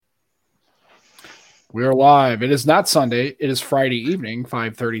We are live. It is not Sunday. It is Friday evening,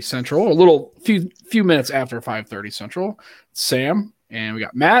 5:30 Central. A little few minutes after 5:30 Central. It's Sam and we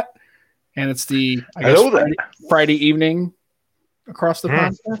got Matt, and it's the Friday evening across the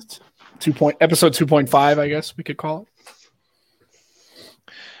podcast. Episode 2.5, I guess we could call it.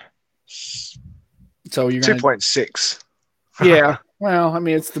 So you're 2.6. Yeah. Well, I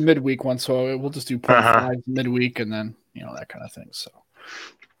mean it's the midweek one, so we'll just do 0.5 midweek and then that kind of thing. So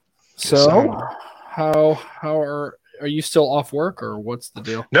how are you still off work or what's the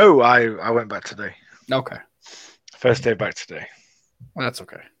deal? No, I went back today. Okay. First day back today. Well, that's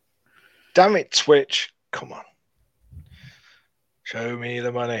okay. Damn it, Twitch. Come on. Show me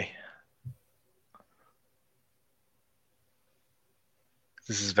the money.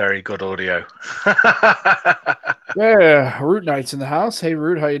 This is very good audio. Yeah, Root Knight's in the house. Hey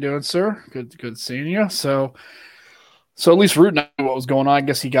Root, how you doing, sir? Good seeing you. So at least Root knew what was going on. I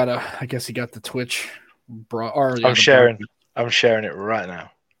guess he got the Twitch. I'm sharing it right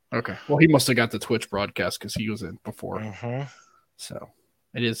now. Okay. Well, he must have got the Twitch broadcast because he was in before. Mm-hmm. So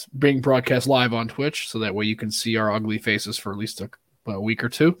it is being broadcast live on Twitch, so that way you can see our ugly faces for at least a week or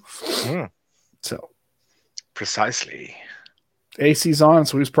two. So precisely. AC's on,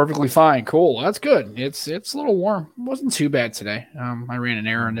 so he's perfectly fine. Cool. That's good. It's a little warm. It wasn't too bad today. I ran an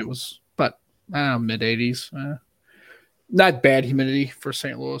errand. It was, but mid 80s. Not bad humidity for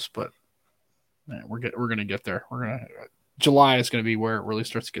St. Louis, but we're gonna get there. July is gonna be where it really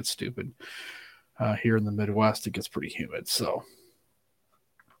starts to get stupid. Here in the Midwest, it gets pretty humid. So,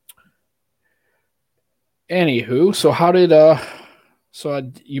 anywho, so how did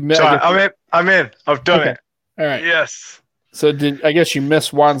you met? I'm in. I've done it. All right. Yes. So I guess you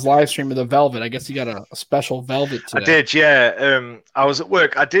missed Juan's live stream of the Velvet. I guess you got a special Velvet today. I did, yeah. I was at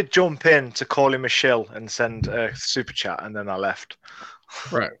work. I did jump in to call him a shill and send a super chat, and then I left.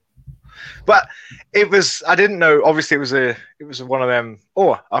 Right. But I didn't know. Obviously, it was one of them.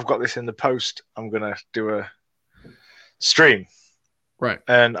 Oh, I've got this in the post. I'm gonna do a stream. Right.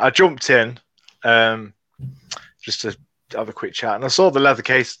 And I jumped in, just to have a quick chat, and I saw the leather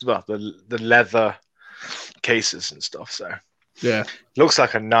case. Well, the leather cases and stuff. So yeah, looks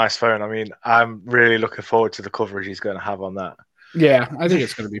like a nice phone. I mean, I'm really looking forward to the coverage he's going to have on that. Yeah, I think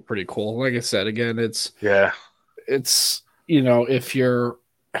it's going to be pretty cool. Like I said, again, it's if you're,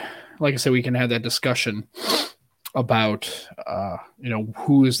 like I said, we can have that discussion about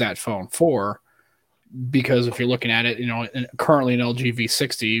who is that phone for, because if you're looking at it, currently an LG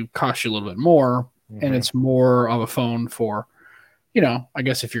V60 costs you a little bit more, and it's more of a phone for I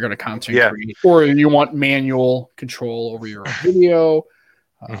guess if you're going to content create, or you want manual control over your video,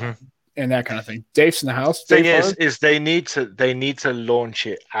 and that kind of thing. Dave's in the house. Thing is they need to launch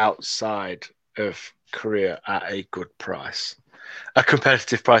it outside of Korea at a good price, a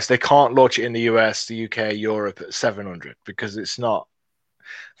competitive price. They can't launch it in the US, the UK, Europe at 700 because it's not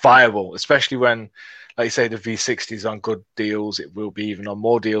viable, especially when, like you say, the V60 is on good deals. It will be even on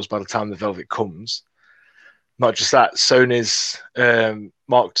more deals by the time the Velvet comes. Not just that, Sony's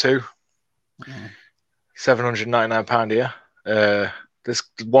Mark II, £799 here. There's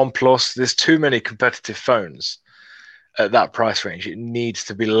OnePlus. There's too many competitive phones at that price range. It needs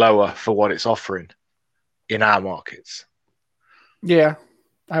to be lower for what it's offering in our markets. Yeah,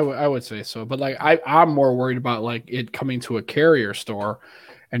 I would say so. But like I'm more worried about like it coming to a carrier store,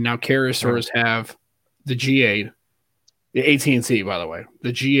 and now carrier stores have the G8, the AT&T, by the way,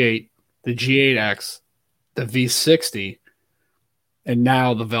 the G8, the G8X, the V60, and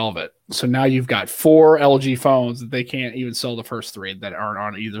now the Velvet. So now you've got 4 LG phones that they can't even sell the first 3 that aren't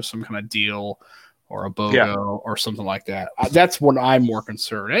on either some kind of deal or a BOGO or something like that. That's when I'm more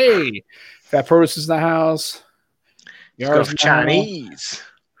concerned. Hey, Fat Produce is in the house. He's got Chinese.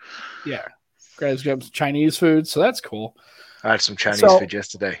 Yeah. Guys got some Chinese food, so that's cool. I had some Chinese food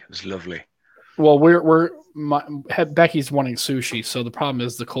yesterday. It was lovely. Well, Becky's wanting sushi, so the problem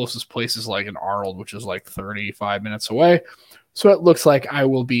is the closest place is like in Arnold, which is like 35 minutes away. So it looks like I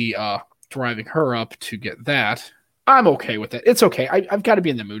will be driving her up to get that. I'm okay with it. It's okay. I've got to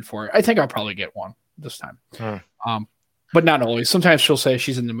be in the mood for it. I think I'll probably get one this time. But not always. Sometimes she'll say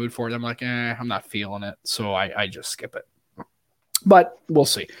she's in the mood for it. I'm like, I'm not feeling it, so I just skip it. But we'll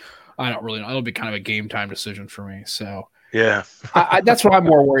see. I don't really know. It'll be kind of a game time decision for me. So yeah, that's what I'm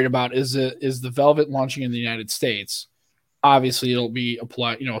more worried about is the Velvet launching in the United States. Obviously, it'll be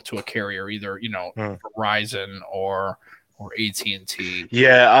applied, to a carrier, either Verizon or AT&T.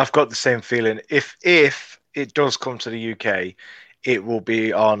 Yeah, I've got the same feeling. If it does come to the UK, it will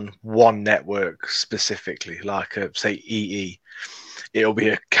be on one network specifically, like say EE. It'll be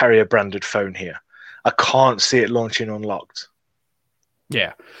a carrier branded phone here. I can't see it launching unlocked.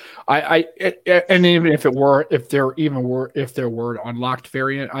 Yeah, and even if there were an unlocked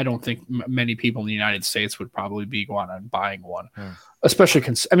variant, I don't think many people in the United States would probably be going on buying one, especially.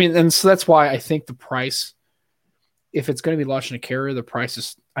 And so that's why I think the price, if it's going to be launched in a carrier, the price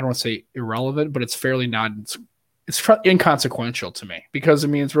is, I don't want to say irrelevant, but it's fairly not. It's inconsequential to me because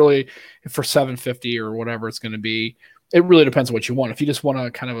it's really for $750 or whatever it's going to be. It really depends on what you want. If you just want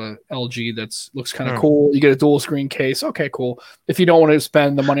a kind of a LG that looks kind of cool, you get a dual screen case. Okay, cool. If you don't want to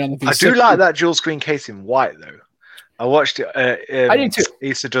spend the money on the V60, I do like that dual screen case in white though. I watched it. I do too.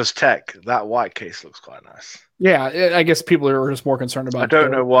 Issa Does Tech. That white case looks quite nice. Yeah, I guess people are just more concerned about. I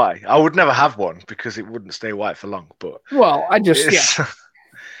don't know why. I would never have one because it wouldn't stay white for long. But it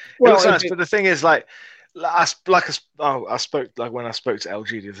looks nice. But the thing is, I spoke when I spoke to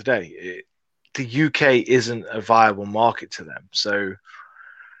LG the other day. The UK isn't a viable market to them, so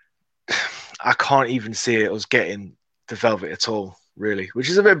I can't even see us getting the Velvet at all, really, which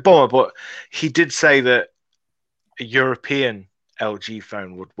is a bit bummer. But he did say that a European LG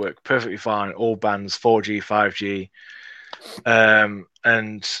phone would work perfectly fine, all bands, 4G, 5G,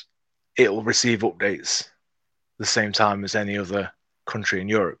 and it will receive updates the same time as any other country in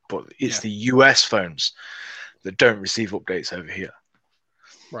Europe. But it's the US phones that don't receive updates over here.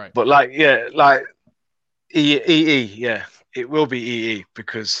 Right. But EE, it will be EE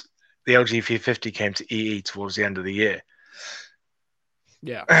because the LG V50 came to EE towards the end of the year.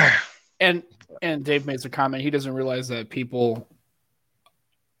 Yeah. and Dave makes a comment. He doesn't realize that people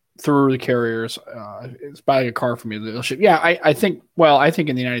through the carriers is buying a car from you. They'll ship. Yeah, I think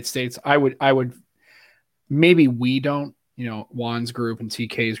in the United States, I would maybe we don't, Juan's group and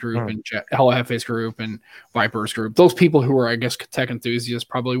TK's group and LFA's group and Viper's group. Those people who are, I guess, tech enthusiasts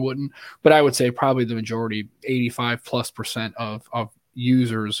probably wouldn't, but I would say probably the majority, 85+% of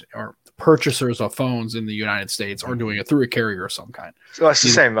users or purchasers of phones in the United States are doing it through a carrier of some kind. So that's the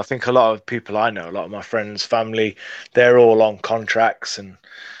same. I think a lot of people I know, a lot of my friends, family, they're all on contracts and,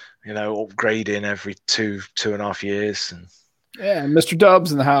 upgrading every 2.5 years. And yeah, Mr.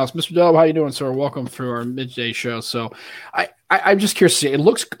 Dub's in the house. Mr. Dub, how you doing, sir? Welcome through our midday show. So I'm just curious to see. It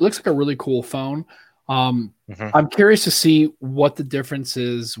looks like a really cool phone. I'm curious to see what the difference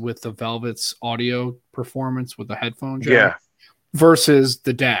is with the Velvet's audio performance with the headphone jack versus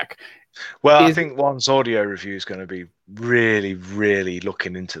the DAC. Well, I think Juan's audio review is going to be really, really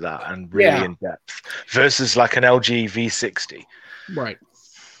looking into that and really in depth versus like an LG V60. Right.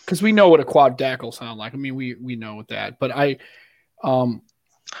 Because we know what a quad DAC will sound like. We know that, but I don't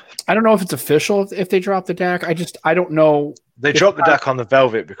know if it's official if they drop the DAC. I don't know. They dropped the DAC on the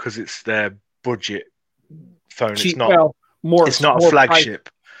Velvet because it's their budget phone. It's not. It's not a flagship.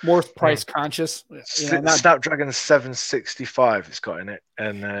 More price conscious. Snapdragon 765. It's got in it,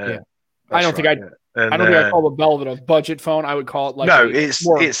 and I don't think I'd call the Velvet a budget phone. I would call it it's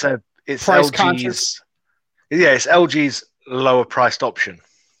price LG's. Conscious. Yeah, it's LG's lower priced option.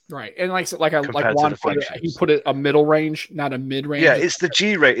 Right, and like Juan put it a middle range, not a mid range. Yeah, it's the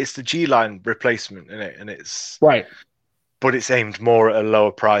G rate, it's the G line replacement in it, and it's right, but it's aimed more at a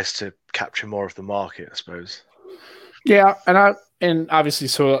lower price to capture more of the market, I suppose. Yeah, and obviously,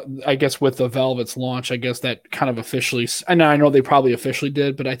 so I guess with the Velvet's launch, I guess that kind of officially, and I know they probably officially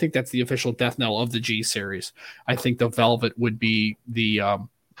did, but I think that's the official death knell of the G series. I think the Velvet would be the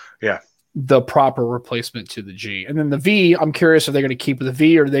proper replacement to the G. And then the V, I'm curious if they're going to keep the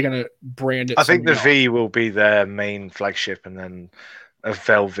V or are they going to brand it? I think the V will be their main flagship, and then a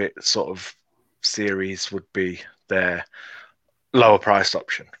Velvet sort of series would be their lower priced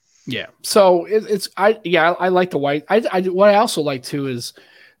option. Yeah. So I like the white. What I also like too is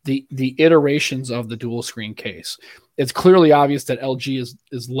the iterations of the dual screen case. It's clearly obvious that LG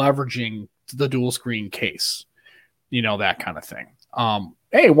is leveraging the dual screen case, that kind of thing.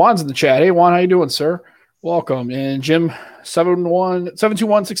 Hey, Juan's in the chat. Hey, Juan, how you doing, sir? Welcome. And Jim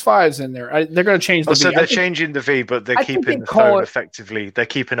 72165 is in there. They're going to change the V. So they're changing the V, but they're keeping the phone effectively. They're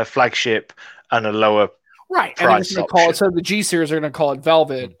keeping a flagship and a lower right. And they're going to call it. So the G series are going to call it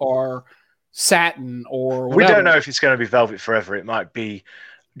Velvet or Satin or whatever. We don't know if it's going to be Velvet forever. It might be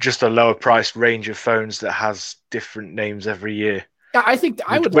just a lower priced range of phones that has different names every year. Yeah, I think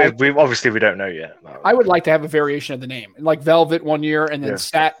we don't know yet. I would like to have a variation of the name, like Velvet one year, and then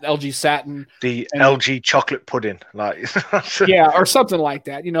LG Satin, the LG chocolate pudding, or something like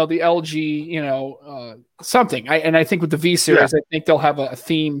that. The LG, something. I think with the V series, I think they'll have a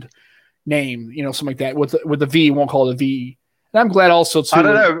themed name, something like that. With the V, won't call it a V. And I'm glad also too. I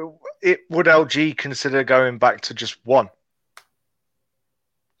don't know. Would LG consider going back to just one?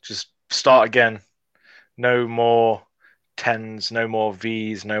 Just start again. No more 10s, no more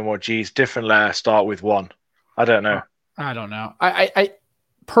Vs, no more Gs. Different layer. Start with one. I don't know. I don't know. I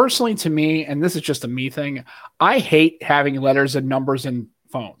personally, to me, and this is just a me thing, I hate having letters and numbers in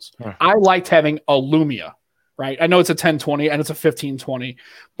phones. I liked having a Lumia, right? I know it's a 1020 and it's a 1520,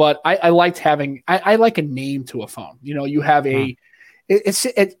 but I liked having, I like a name to a phone. You know, you have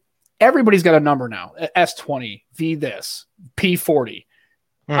everybody's got a number now, S20, V this, P40.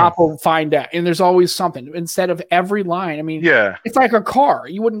 Oppo find that, and there's always something instead of every line. I mean, it's like a car.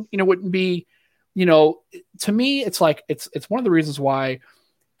 You wouldn't be, to me, it's like, it's one of the reasons why,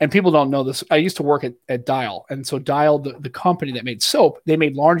 and people don't know this. I used to work at Dial. And so Dial, the company that made soap, they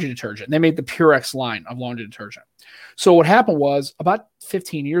made laundry detergent. They made the Purex line of laundry detergent. So what happened was about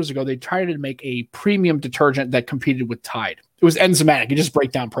 15 years ago, they tried to make a premium detergent that competed with Tide. It was enzymatic. You just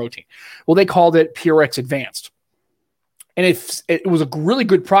break down protein. Well, they called it Purex Advanced. And it was a really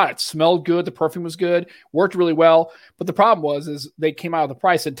good product. Smelled good. The perfume was good. Worked really well. But the problem was they came out of the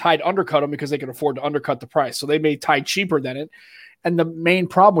price and Tide undercut them because they could afford to undercut the price. So they made Tide cheaper than it. And the main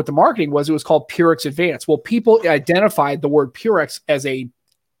problem with the marketing was it was called Purex Advanced. Well, people identified the word Purex as a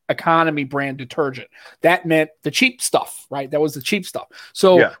economy brand detergent. That meant the cheap stuff, right? That was the cheap stuff.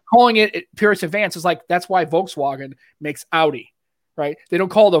 So calling it Purex Advanced is like, that's why Volkswagen makes Audi, right? They don't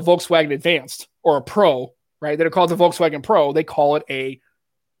call it a Volkswagen Advanced or a Pro, right? They don't call it the Volkswagen Pro. They call it a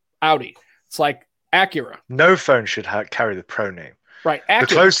Audi. It's like Acura. No phone should carry the Pro name. Right. Acura,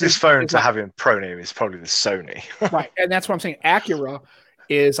 the closest phone to having a Pro name is probably the Sony. Right. And that's what I'm saying. Acura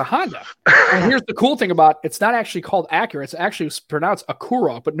is a Honda. And here's the cool thing about it's not actually called Acura. It's actually pronounced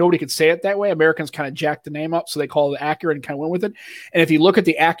Acura, but nobody could say it that way. Americans kind of jacked the name up, so they call it Acura and kind of went with it. And if you look at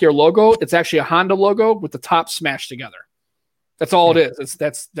the Acura logo, it's actually a Honda logo with the top smashed together. That's all it is.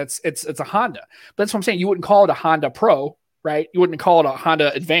 It's a Honda. But that's what I'm saying. You wouldn't call it a Honda Pro, right? You wouldn't call it a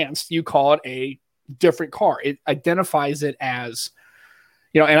Honda Advanced. You call it a different car. It identifies it as,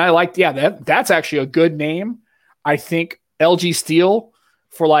 and I like, that's actually a good name. I think LG Steel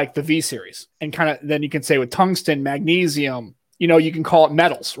for like the V series, and kind of then you can say with tungsten, magnesium, you can call it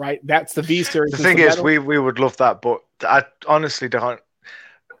metals, right? That's the V series. The thing is, we would love that, but I honestly don't.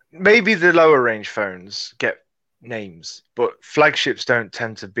 Maybe the lower range phones get names, but flagships don't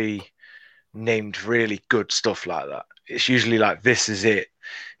tend to be named really good stuff like that. It's usually like, this is it.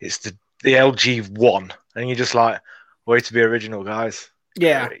 It's the LG One, and you're just like, way to be original, guys.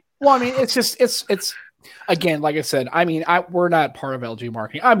 Yeah. Great. Well, I mean, it's just it's again, like I said, I mean, we're not part of LG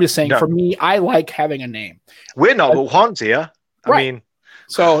marketing. I'm just saying, for me, I like having a name. We're not, but Juan's here. I mean,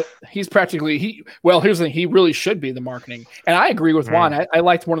 so he's practically here's the thing, he really should be the marketing, and I agree with Juan. I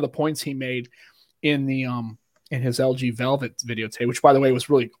liked one of the points he made in the in his LG Velvet video today, which by the way was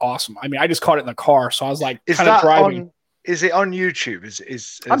really awesome. I mean, I just caught it in the car, so I was like, kind of driving. Is it on YouTube?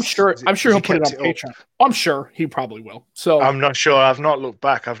 I'm sure he'll put it on Patreon. I'm sure he probably will. So I'm not sure. I've not looked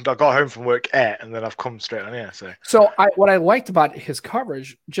back. I got home from work and then I've come straight on here. So what I liked about his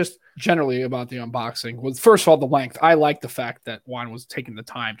coverage, just generally about the unboxing, was first of all the length. I liked the fact that Juan was taking the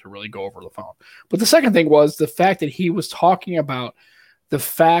time to really go over the phone. But the second thing was the fact that he was talking about the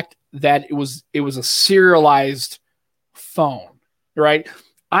fact that it was a serialized phone, right?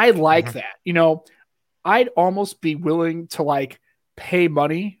 I like that. I'd almost be willing to like pay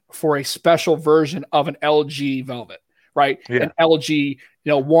money for a special version of an LG Velvet, right? Yeah. An LG,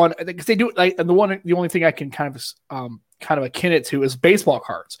 one, because they do it like, and the only thing I can kind of akin it to is baseball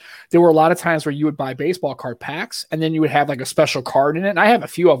cards. There were a lot of times where you would buy baseball card packs and then you would have like a special card in it. And I have a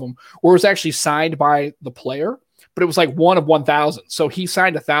few of them where it was actually signed by the player, but it was like 1 of 1,000. So he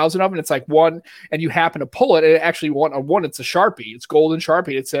signed 1,000 of them. And it's like one, and you happen to pull it. And it actually one, it's a Sharpie. It's golden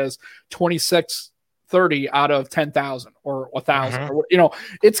Sharpie. It says 2630 out of 10,000 or 1,000, or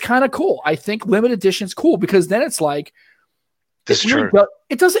it's kind of cool. I think limited edition's cool because then it's like,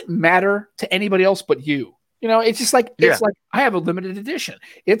 it doesn't matter to anybody else but you. It's just like, it's like, I have a limited edition.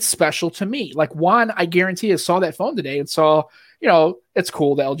 It's special to me. Like Juan, I guarantee saw that phone today and saw, it's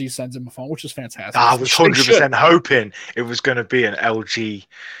cool. The LG sends him a phone, which is fantastic. I was 100% hoping it was going to be an LG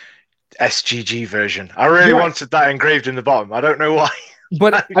SGG version. I really wanted that engraved in the bottom. I don't know why.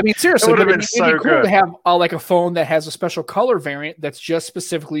 But I mean, seriously, it'd be so cool good to have like a phone that has a special color variant that's just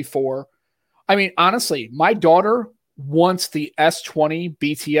specifically for. I mean, honestly, my daughter wants the S20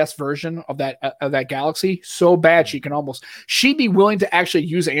 BTS version of that Galaxy so bad she'd be willing to actually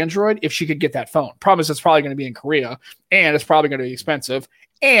use Android if she could get that phone. Problem is, it's probably going to be in Korea, and it's probably going to be expensive,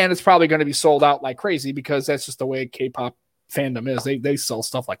 and it's probably going to be sold out like crazy because that's just the way K-pop fandom is. They sell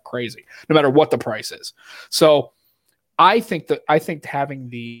stuff like crazy, no matter what the price is. So. I think having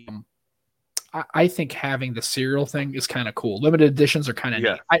the serial thing is kind of cool. Limited editions are kind of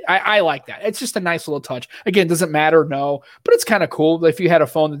neat. I like that. It's just a nice little touch. Again, doesn't matter, no, but it's kind of cool if you had a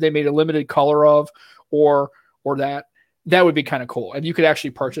phone that they made a limited color of, or that. That would be kind of cool. And you could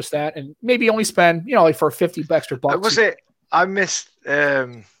actually purchase that and maybe only spend, like for 50 extra bucks. Was it? I missed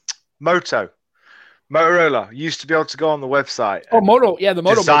Motorola used to be able to go on the website. Oh, Moto, yeah, the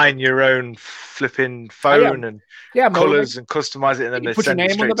Moto. Design your own flipping phone and colors and customize it, and then they put your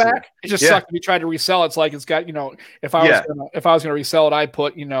name on the back. It just sucked if you tried to resell. It's like it's got, if I was gonna resell it, I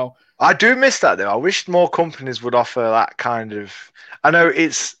put, I do miss that though. I wish more companies would offer that kind of. I know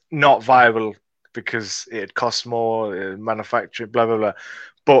it's not viable because it costs more manufacturing, blah blah blah,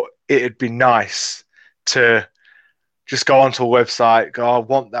 but it'd be nice to just go onto a website, go, I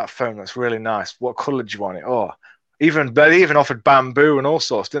want that phone. That's really nice. What color do you want it? Oh, they even offered bamboo and all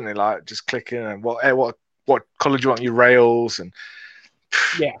sorts, didn't they? Like just click in and what color do you want your rails and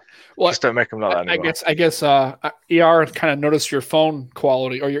well, just don't make them like that anymore. I guess ER kind of noticed your phone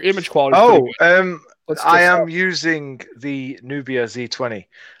quality or your image quality. I am using the Nubia Z20.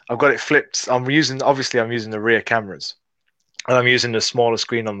 I've got it flipped. I'm using the rear cameras, and I'm using the smaller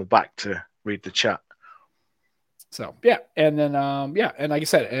screen on the back to read the chat. So and then and like I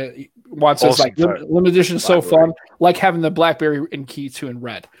said, Juan says like limited edition is so fun, like having the BlackBerry in Key 2 in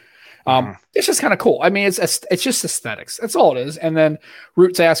red. It's just kind of cool. I mean, it's just aesthetics. That's all it is. And then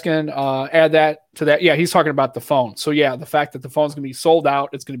Root's asking, add that to that. Yeah, he's talking about the phone. So yeah, the fact that the phone's gonna be sold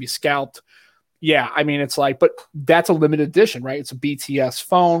out, it's gonna be scalped. Yeah, I mean, it's like, but that's a limited edition, right? It's a BTS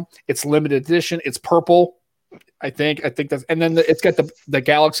phone. It's limited edition. It's purple. I think that's, and then it's got the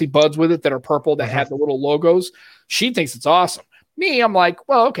Galaxy Buds with it that are purple that have the little logos. She thinks it's awesome. Me, I'm like,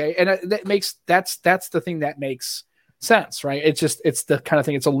 well, okay, and that's the thing that makes sense, right? It's the kind of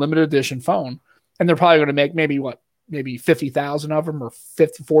thing. It's a limited edition phone, and they're probably going to make maybe 50,000 of them or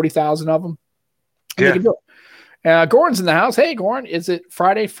 40,000 of them. And they can do it. Goran's in the house. Hey, Goran, is it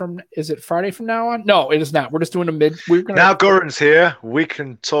Friday from now on? No, it is not. We're just doing a mid. Now Goran's here. We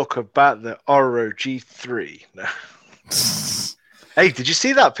can talk about the ROG3. Hey, did you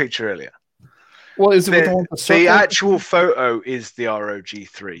see that picture earlier? Well, is it the actual photo is the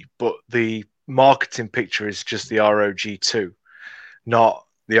ROG3, but the marketing picture is just the ROG2, not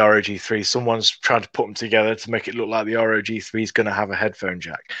the ROG3. Someone's trying to put them together to make it look like the ROG3 is going to have a headphone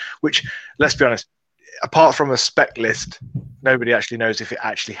jack, which, let's be honest, apart from a spec list, nobody actually knows if it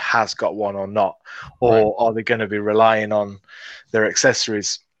actually has got one or not, or are they going to be relying on their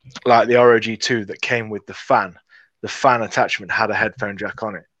accessories like the ROG2 that came with the fan. The fan attachment had a headphone jack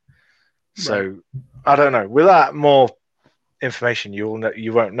on it. So I don't know. Without more information, you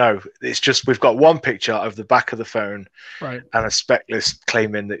won't know. It's just we've got one picture of the back of the phone, and a spec list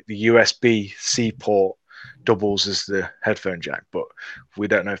claiming that the USB-C port doubles as the headphone jack, but we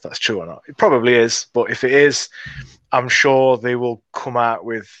don't know if that's true or not. It probably is, but if it is, I'm sure they will come out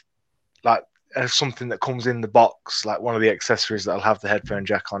with like something that comes in the box, like one of the accessories that'll have the headphone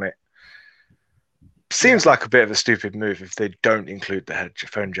jack on it. Seems like a bit of a stupid move if they don't include the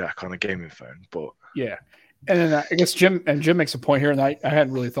headphone jack on a gaming phone, but yeah. And then I guess Jim makes a point here, and I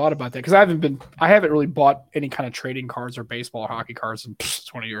hadn't really thought about that because I haven't really bought any kind of trading cards or baseball or hockey cards in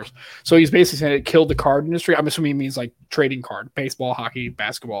 20 years. So he's basically saying it killed the card industry. I'm assuming he means like trading card, baseball, hockey,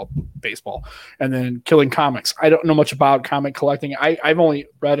 basketball, baseball, and then killing comics. I don't know much about comic collecting. I've only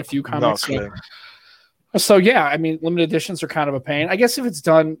read a few comics. So yeah, I mean, limited editions are kind of a pain. I guess if it's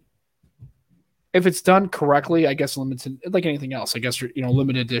done correctly, I guess limited, like anything else, I guess,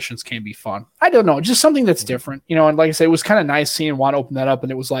 limited editions can be fun. I don't know, just something that's different, and like I said, it was kind of nice seeing Juan open that up,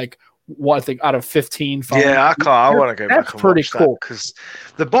 and it was like, I think out of 15 phones. Yeah, I want to go back and pretty cool because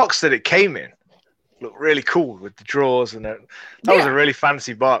the box that it came in looked really cool with the drawers, and that was a really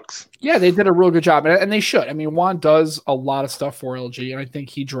fancy box. Yeah, they did a real good job, and they should. I mean, Juan does a lot of stuff for LG, and I think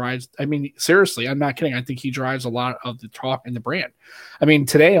he drives. I mean, seriously, I'm not kidding. I think he drives a lot of the talk in the brand. I mean,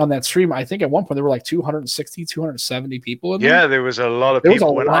 today on that stream, I think at one point there were like 260, 270 people in there. Yeah, there was a lot of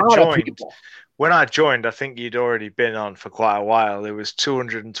people when I joined. When I joined, I think you'd already been on for quite a while. There was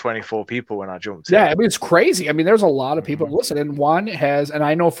 224 people when I jumped in. Yeah, I mean, it's crazy. I mean, there's a lot of people. Listen, and Juan has, and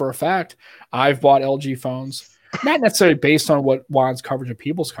I know for a fact, I've bought LG phones, not necessarily based on what Juan's coverage and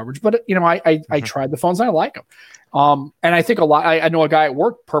people's coverage, but, I tried the phones and I like them. And I think I know a guy at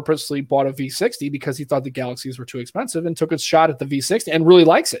work purposely bought a V60 because he thought the Galaxies were too expensive and took a shot at the V60 and really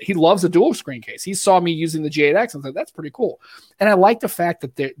likes it. He loves the dual screen case. He saw me using the G8X and said, that's pretty cool. And I like the fact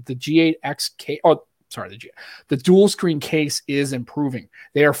that the G8X case, the dual screen case is improving.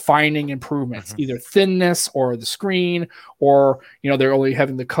 They are finding improvements, either thinness or the screen, or, they're only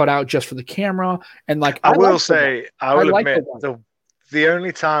having the cutout just for the camera. And like, I will admit the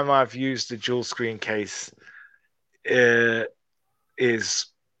only time I've used the dual screen case is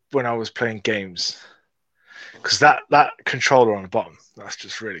when I was playing games, because that controller on the bottom, that's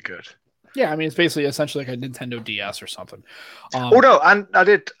just really good. Yeah, I mean, it's basically essentially like a Nintendo DS or something. Oh no, and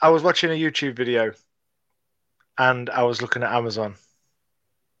I was watching a YouTube video, and I was looking at Amazon.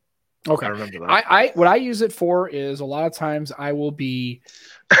 Okay. I remember that. I what I use it for is a lot of times I'll be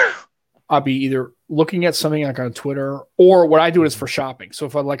either looking at something like on Twitter, or what I do is for shopping. So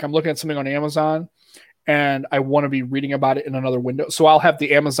if I'm looking at something on Amazon and I want to be reading about it in another window, so I'll have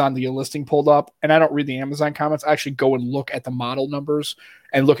the listing pulled up, and I don't read the Amazon comments. I actually go and look at the model numbers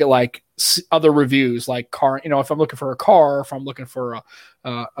and look at like other reviews, like car. If I'm looking for a car, if I'm looking for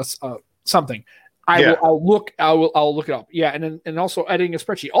something. I'll look it up. Yeah. And also editing a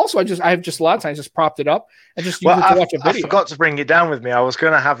spreadsheet. Also, I have a lot of times just propped it up and just use it to watch a video. I forgot to bring it down with me. I was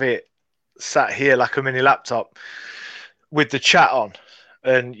going to have it sat here like a mini laptop with the chat on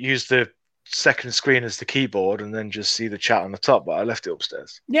and use the second screen as the keyboard and then just see the chat on the top, but I left it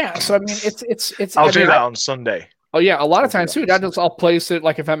upstairs. Yeah. So, I mean, it's, I'll do that on Sunday. Oh yeah, a lot of times too. I'll place it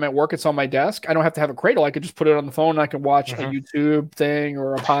like if I'm at work, it's on my desk. I don't have to have a cradle. I could just put it on the phone. And I can watch a YouTube thing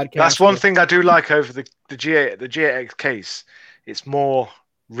or a podcast. That's one thing I do like over the G8X case. It's more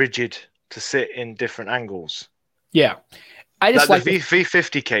rigid to sit in different angles. Yeah, I just like the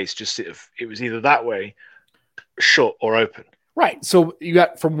V50 case. It was either that way, shut or open. Right. So you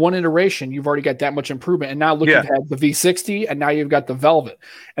got from one iteration, you've already got that much improvement. And now you've had the V60 and now you've got the Velvet.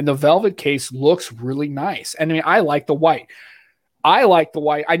 And the Velvet case looks really nice. And I mean, I like the white. I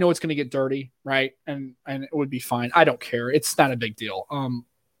know it's going to get dirty, right? And it would be fine. I don't care. It's not a big deal.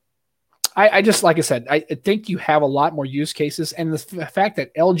 I just, like I said, I think you have a lot more use cases. And the fact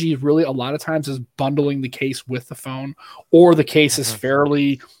that LG really a lot of times is bundling the case with the phone, or the case is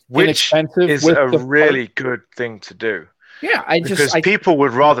fairly inexpensive. Which is a really good thing to do. Yeah, because people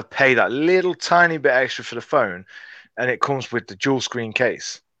would rather pay that little tiny bit extra for the phone, and it comes with the dual screen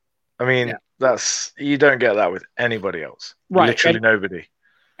case. I mean, you don't get that with anybody else. Right. Literally nobody.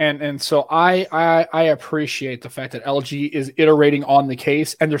 And so I appreciate the fact that LG is iterating on the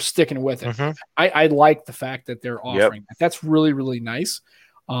case and they're sticking with it. I like the fact that they're offering that. That's really, really nice.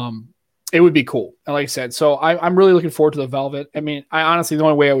 It would be cool. And like I said, so I'm really looking forward to the Velvet. I mean, I honestly, the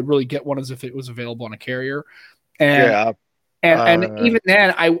only way I would really get one is if it was available on a carrier. And even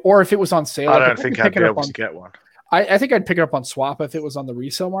then, or if it was on sale, I don't think I'd be able to get one. I think I'd pick it up on swap if it was on the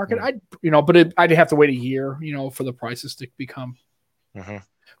resale market. I'd have to wait a year, for the prices to become.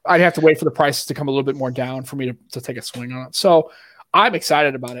 I'd have to wait for the prices to come a little bit more down for me to take a swing on it. So I'm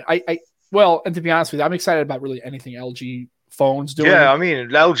excited about it. And to be honest with you, I'm excited about really anything LG phones doing. Yeah, I mean,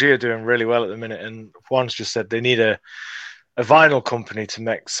 LG are doing really well at the minute, and Juan's just said they need a vinyl company to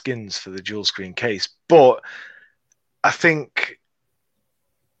make skins for the dual screen case, but I think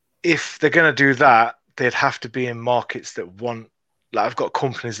if they're going to do that, they'd have to be in markets that want. Like, I've got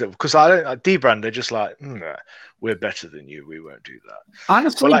companies that, because Daefbyrns, they're just like, we're better than you. We won't do that.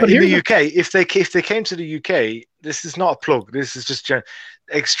 Honestly, but in the UK, if they came to the UK, this is not a plug. This is just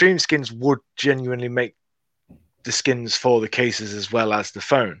Extreme Skins would genuinely make the skins for the cases as well as the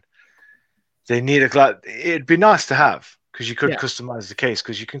phone. They need it'd be nice to have. Because you could customize the case,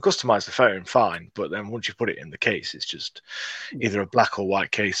 because you can customize the phone, fine. But then once you put it in the case, it's just either a black or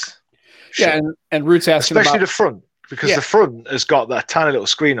white case. Yeah, and Root's asking especially the front, because the front has got that tiny little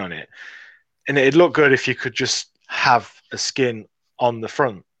screen on it. And it'd look good if you could just have a skin on the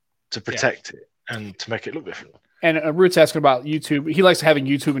front to protect it and to make it look different. And Root's asking about YouTube. He likes having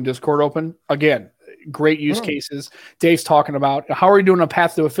YouTube and Discord open. Again, great use cases. Dave's talking about how are we doing a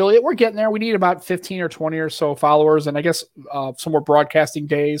path to affiliate? We're getting there. We need about 15 or 20 or so followers, and I guess some more broadcasting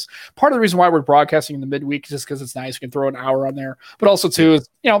days. Part of the reason why we're broadcasting in the midweek is just because it's nice. You can throw an hour on there, but also too is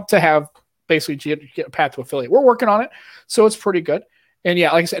to have basically get a path to affiliate. We're working on it, so it's pretty good. And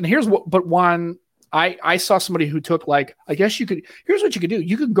yeah, like I said, and here's what. But one, I saw somebody who took here's what you could do.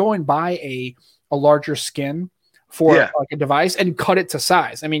 You could go and buy a larger skin for like a device and cut it to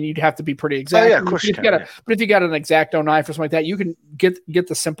size. I mean, you'd have to be pretty exact. Of course you can. But if you got an X-Acto knife or something like that, you can get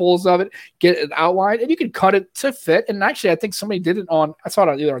the simples of it, get it outlined, and you can cut it to fit. And actually, I think somebody did it I saw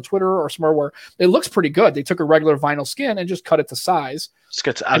it either on Twitter or somewhere where it looks pretty good. They took a regular vinyl skin and just cut it to size. Just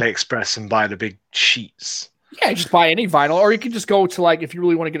go to AliExpress and buy the big sheets. Yeah, just buy any vinyl, or you can just go to if you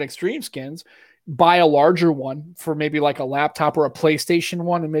really want to get extreme skins, buy a larger one for maybe like a laptop or a PlayStation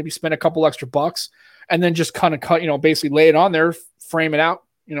one, and maybe spend a couple extra bucks. And then just kind of cut, basically lay it on there, frame it out,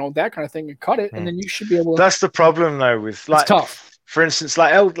 that kind of thing, and cut it, and then you should be able to. That's the problem, though, with it's tough. For instance,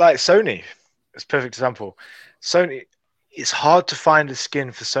 like Sony, it's a perfect example. Sony, it's hard to find a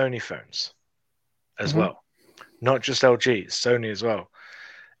skin for Sony phones as well, not just LG, it's Sony as well.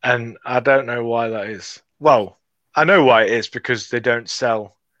 And I don't know why that is. Well, I know why it is, because they don't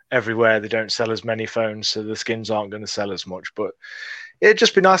sell everywhere. They don't sell as many phones, so the skins aren't going to sell as much. But It'd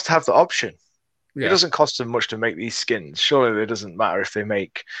just be nice to have the option. Yeah. It doesn't cost them much to make these skins. Surely it doesn't matter if they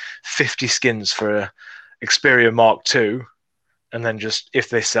make 50 skins for a Xperia Mark II, and then just if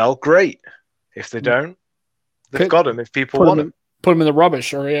they sell, great. If they don't, they've got them. If people want them, put them in the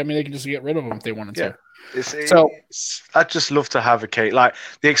rubbish, or I mean, they can just get rid of them if they wanted to. I'd just love to have a case like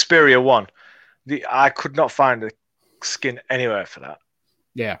the Xperia One. I could not find a skin anywhere for that.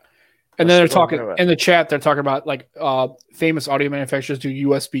 Yeah. And then they're talking in the chat, they're talking about like famous audio manufacturers do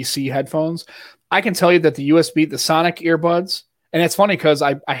USB-C headphones. I can tell you that the Sonic earbuds, and it's funny because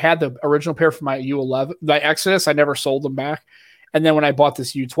I had the original pair for my U11, my Exodus, I never sold them back. And then when I bought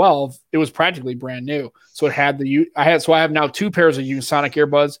this U12, it was practically brand new. So it had I have now 2 pairs of Sonic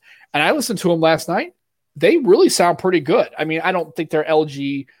earbuds, and I listened to them last night. They really sound pretty good. I mean, I don't think they're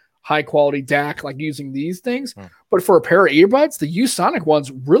LG high quality DAC like using these things, but for a pair of earbuds, the Sonic ones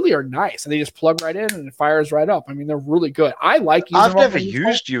really are nice, and they just plug right in and it fires right up. I mean, they're really good. I like using I've never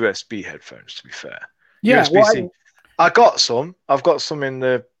used USB headphones, to be fair. Yeah, USB-C. I got some. I've got some in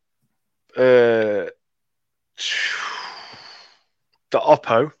the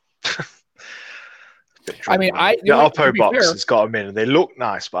Oppo. I mean, the Oppo box has got them in, and they look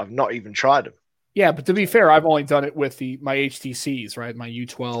nice, but I've not even tried them. Yeah, but to be fair, I've only done it with my HTCs, right? My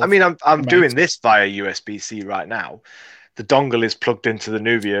U12. I mean, I'm doing this via USB-C right now. The dongle is plugged into the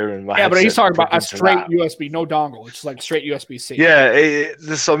Nuvia, and but he's talking about a straight USB, no dongle. It's like straight USB-C. Yeah,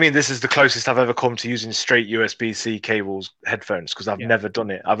 this is the closest I've ever come to using straight USB-C cables headphones, because I've never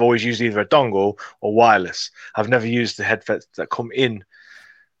done it. I've always used either a dongle or wireless. I've never used the headphones that come in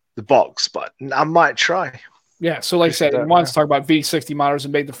the box, but I might try. Yeah, so like I said, he wants to talk about V60 monitors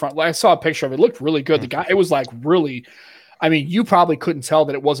and made the front. Like, I saw a picture of it. It looked really good. The guy, it was like really, I mean, you probably couldn't tell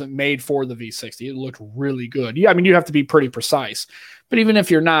that it wasn't made for the V60. It looked really good. Yeah, I mean, you have to be pretty precise. But even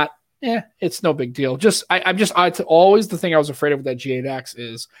if you're not, it's no big deal. Always the thing I was afraid of with that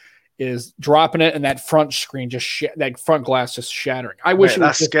G8X is dropping it and that front screen that front glass just shattering. I wish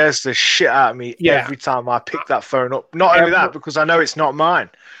that scares the shit out of me every time I pick that phone up. Not only that, because I know it's not mine.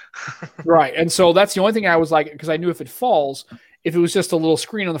 Right. And so that's the only thing I was like, because I knew if it falls, if it was just a little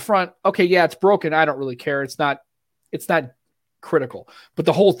screen on the front, okay, yeah, it's broken. I don't really care. It's not critical. But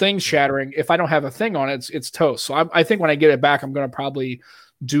the whole thing's shattering. If I don't have a thing on it, it's toast. So I think when I get it back, I'm going to probably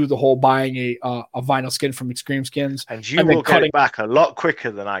do the whole buying a vinyl skin from Extreme Skins. And you will get it back a lot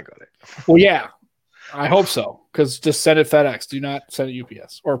quicker than I got it. Well, yeah. I hope so, because just send it FedEx. Do not send it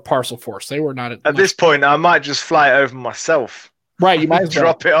UPS or Parcel Force. They were not at this point. I might just fly it over myself. Right, you might as well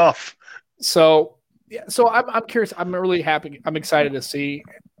drop it off. So yeah, so I'm curious. I'm really happy. I'm excited to see,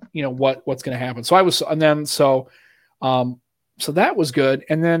 what's going to happen. So so that was good.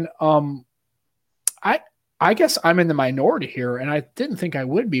 And then I guess I'm in the minority here, and I didn't think I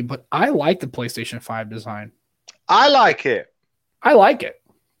would be, but I like the PlayStation 5 design. I like it. I like it.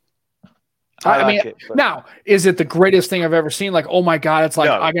 Now, is it the greatest thing I've ever seen? Like, oh my God, it's like,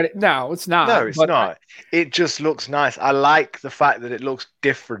 no. I got it. No, it's not. No, it's not. It just looks nice. I like the fact that it looks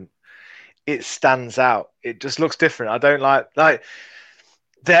different. It stands out. It just looks different. I don't like the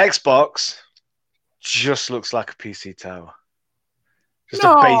Xbox just looks like a PC tower. Just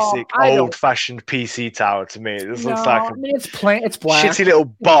a basic old-fashioned PC tower to me. It just looks like it's plain. It's black. Shitty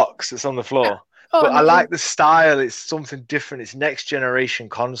little box that's on the floor. But I like the style. It's something different. It's next generation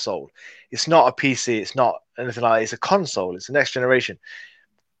console. It's not a PC. It's not anything like that. It's a console. It's a next generation.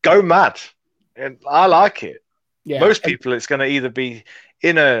 Go mad. And I like it. Yeah. Most people, it's going to either be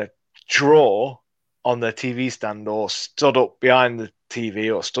in a drawer on their TV stand or stood up behind the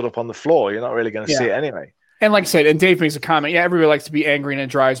TV or stood up on the floor. You're not really going to see it anyway. And like I said, and Dave makes a comment. Yeah, everybody likes to be angry and it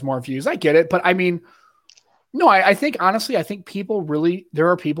drives more views. I get it. But I mean, no, I think honestly, people really, there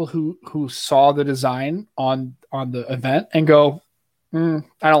are people who saw the design on the event and go, I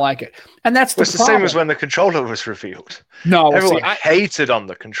don't like it. And that's the same as when the controller was revealed. No, everyone hated on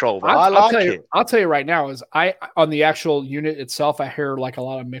the controller. I like it. I'll tell you right now, is on the actual unit itself, I hear like a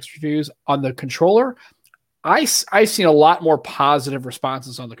lot of mixed reviews. On the controller, I've seen a lot more positive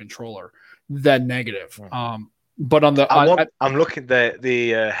responses on the controller than negative. But on the I'm looking,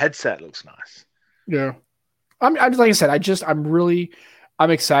 the headset looks nice. Yeah. I'm like I said,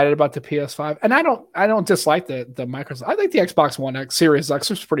 I'm excited about the PS5, and I don't dislike the Microsoft. I think the Xbox One X Series X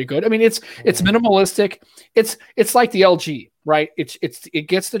is pretty good. I mean, it's minimalistic. It's like the LG, right? It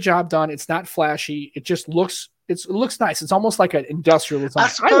gets the job done. It's not flashy. It just looks nice. It's almost like an industrial design.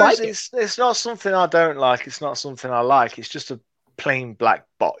 I like it. It's not something I don't like. It's not something I like. It's just a plain black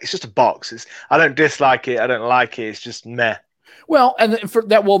box. It's just a box. I don't dislike it. I don't like it. It's just meh. Well, and for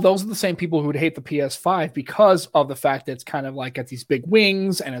that, those are the same people who would hate the PS5 because of the fact that it's kind of like got these big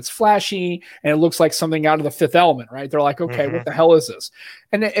wings and it's flashy and it looks like something out of the Fifth Element, right? They're like, okay, what the hell is this?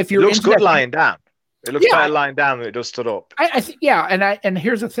 And if you're it looks good lying down. It looks better lying down than it does stood up. I think, and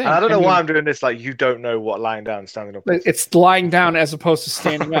here's the thing. And I don't know why I'm doing this. Like, you don't know what lying down and standing up is. It's lying down as opposed to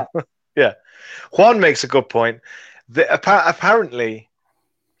standing up. Yeah. Juan makes a good point. Apparently,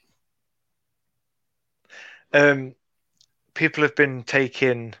 people have been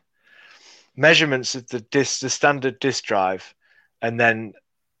taking measurements of the standard disk drive and then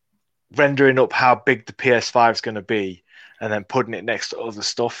rendering up how big the PS5 is going to be and then putting it next to other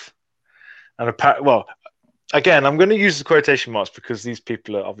stuff. And again, I'm going to use the quotation marks because these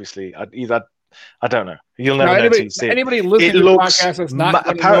people are obviously either, I don't know. You'll never know until you see it. Anybody listening to the podcast is not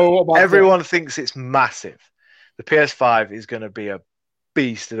going to know about everyone thinks it's massive. The PS5 is going to be a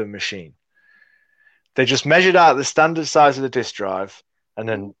beast of a machine. They just measured out the standard size of the disk drive and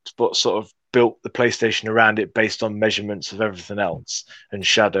then sort of built the PlayStation around it based on measurements of everything else and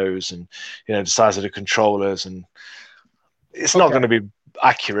shadows and the size of the controllers. And it's not going to be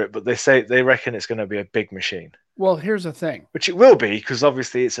accurate, but they reckon it's going to be a big machine. Well, here's the thing. Which it will be, because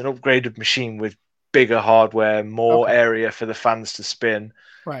obviously it's an upgraded machine with bigger hardware, more area for the fans to spin.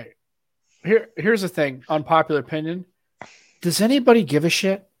 Right. Here's the thing. Unpopular opinion. Does anybody give a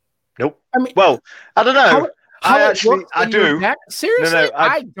shit? Nope. I mean, well, I don't know. I do. Seriously? No,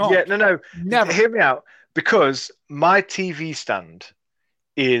 I don't. Yeah, no. Never. Hear me out. Because my TV stand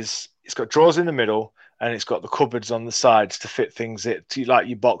it's got drawers in the middle and it's got the cupboards on the sides to fit things like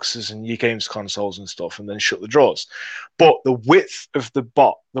your boxes and your games consoles and stuff, and then shut the drawers. But the width of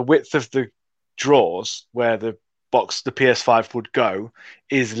the drawers where the PS5 would go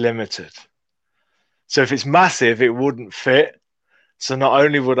is limited. So if it's massive, it wouldn't fit. So not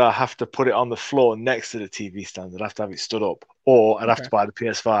only would I have to put it on the floor next to the TV stand, I'd have to have it stood up, or I'd have to buy the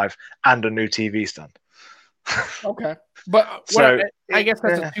PS5 and a new TV stand. Okay. But I guess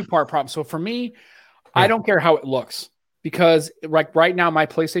that's a two-part problem. So for me, I don't care how it looks, because right now my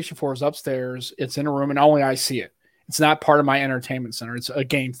PlayStation 4 is upstairs. It's in a room and only I see it. It's not part of my entertainment center. It's a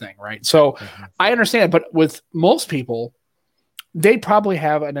game thing, right? So I understand it, but with most people, they probably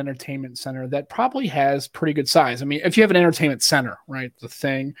have an entertainment center that probably has pretty good size. I mean, if you have an entertainment center, right, the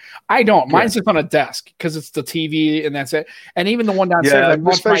thing, I don't. Mine's just on a desk because it's the TV and that's it. And even the one downstairs,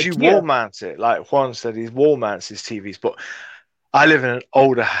 I suppose you wall mount it. Like Juan said, he wall mounts his TVs. But I live in an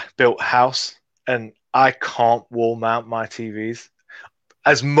older built house and I can't wall mount my TVs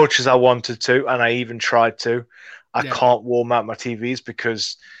as much as I wanted to, and I even tried to. I can't wall mount my TVs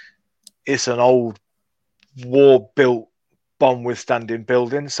because it's an old war-built bomb-withstanding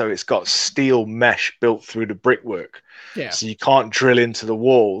building, so it's got steel mesh built through the brickwork. Yeah. So you can't drill into the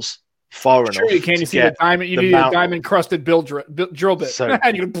walls far enough. Sure, you can't. You see the diamond. You need a diamond-crusted drill bit. So,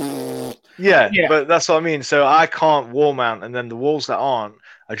 but that's what I mean. So I can't wall mount, and then the walls that aren't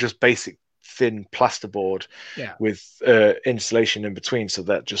are just basic thin plasterboard with insulation in between, so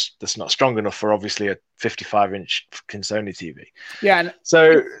that's not strong enough for obviously a 55-inch Sony TV. Yeah, and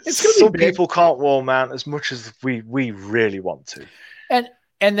so some people can't wall mount as much as we really want to. And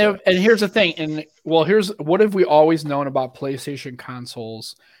here's the thing. And here's what have we always known about PlayStation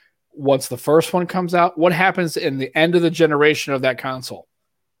consoles? Once the first one comes out, what happens in the end of the generation of that console?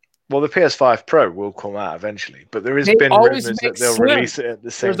 Well, the PS5 Pro will come out eventually, but there has been rumors that they'll release it at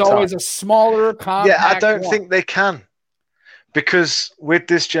the same time. There's always a smaller, compact I don't think they can, because with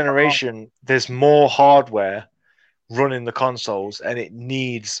this generation, there's more hardware running the consoles, and it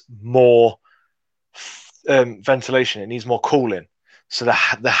needs more ventilation. It needs more cooling, so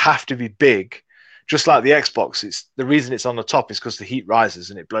they have to be big, just like the Xbox. It's the reason it's on the top is because the heat rises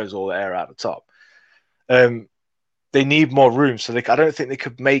and it blows all the air out the top. They need more room, so I don't think they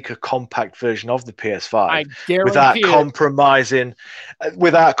could make a compact version of the PS5 without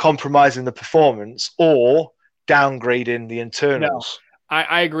compromising the performance or downgrading the internals. No,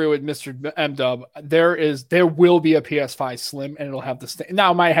 I agree with Mr. M-Dub. There will be a PS5 Slim, and it'll have the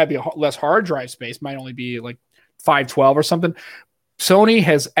now it might have less hard drive space, might only be like 512 or something. Sony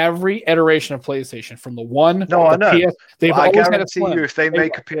has every iteration of PlayStation from the one. No, I know. I guarantee you, if they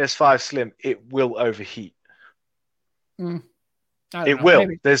make a PS5 Slim, it will overheat. It will.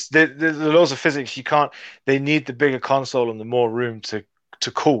 Maybe. There's the laws of physics. You can't. They need the bigger console and the more room to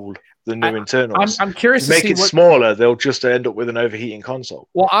cool the new internals. I'm curious to make it smaller. They'll just end up with an overheating console.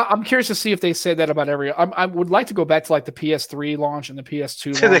 Well, I'm curious to see if they say that about every. I would like to go back to like the PS3 launch and the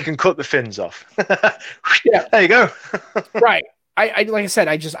PS2. So they can cut the fins off. Yeah, there you go. Right. I like I said,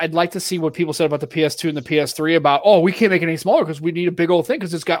 I'd like to see what people said about the PS2 and the PS3 about, oh, we can't make it any smaller because we need a big old thing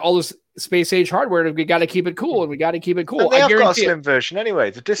because it's got all this space age hardware and we got to keep it cool and we got to keep it cool. And they have got a slim version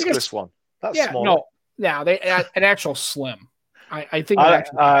anyway, the discless one. That's small. No, they an actual slim. I think. I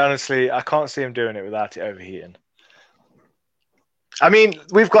honestly, I can't see him doing it without it overheating. I mean,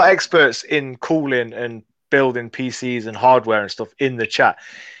 we've got experts in cooling and building PCs and hardware and stuff in the chat.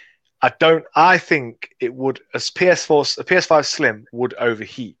 I think it would, a PS5 Slim would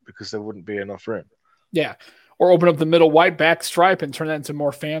overheat because there wouldn't be enough room. Yeah. Or open up the middle white back stripe and turn that into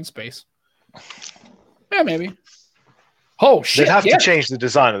more fan space. Yeah, maybe. Oh, shit. They'd have to change the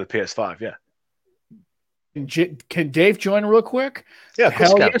design of the PS5, yeah. Can Dave join real quick? Yeah, of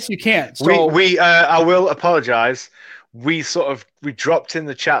course. Yes, you can. So I will apologize. We dropped in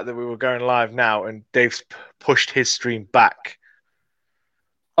the chat that we were going live now, and Dave's pushed his stream back.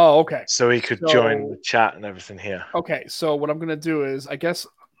 Oh, okay. So he could join the chat and everything here. Okay, so what I'm gonna do is, I guess,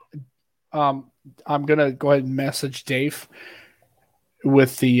 I'm gonna go ahead and message Dave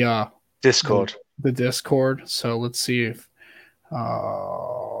with the Discord. The Discord. So let's see if.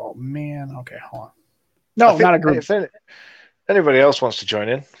 Oh man. Okay, hold on. No, not a group. If anybody else wants to join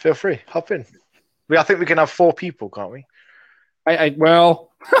in, feel free. Hop in. I think we can have 4 people, can't we?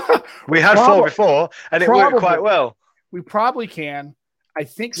 Well, we had 4 before, and it worked quite well. We probably can. I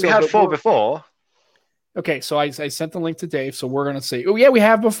think so. We had 4 before. Okay, so I sent the link to Dave, so we're going to say, oh, yeah, we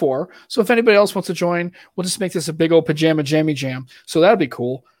have before. So if anybody else wants to join, we'll just make this a big old pajama jammy jam. So that'll be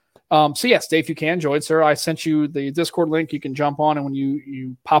cool. So yes, Dave, you can join, sir. I sent you the Discord link. You can jump on, and when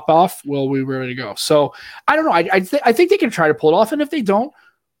you pop off, we'll be ready to go. So I don't know. I think they can try to pull it off, and if they don't,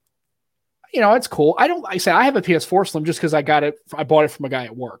 it's cool. I have a PS4 Slim just because I bought it from a guy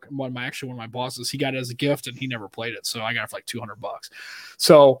at work. One of my bosses, he got it as a gift and he never played it. So I got it for like $200.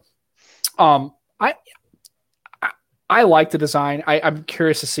 So, I like the design. I'm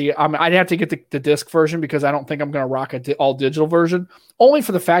curious to see. I'd have to get the disc version because I don't think I'm going to rock all digital version, only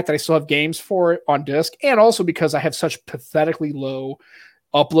for the fact that I still have games for it on disc. And also because I have such pathetically low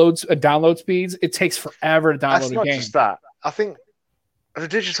uploads and download speeds. It takes forever to download a game. That's not just that. I think the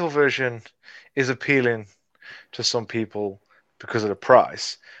digital version is appealing to some people because of the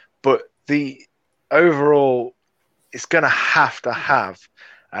price, but the overall, it's going to have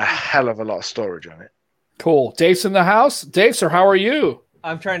a hell of a lot of storage on it. Cool. Dave's in the house. Dave, sir, how are you?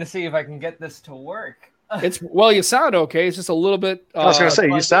 I'm trying to see if I can get this to work. You sound okay. It's just a little bit. I was going to say,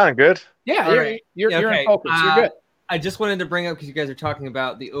 you sound good. Yeah, you're in focus. You're good. I just wanted to bring up, because you guys are talking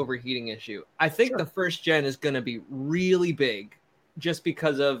about the overheating issue. I think the first gen is going to be really big just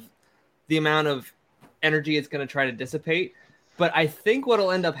because of the amount of energy it's going to try to dissipate. But I think what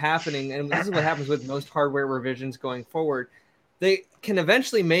will end up happening, and this is what happens with most hardware revisions going forward, they can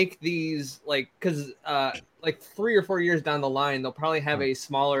eventually make these, because 3 or 4 years down the line, they'll probably have a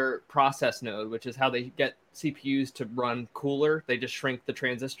smaller process node, which is how they get CPUs to run cooler. They just shrink the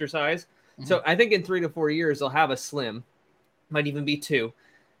transistor size. Mm-hmm. So I think in 3 to 4 years, they'll have a slim, might even be 2,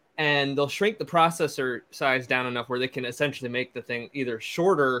 and they'll shrink the processor size down enough where they can essentially make the thing either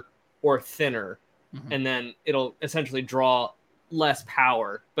shorter or thinner, and then it'll essentially draw less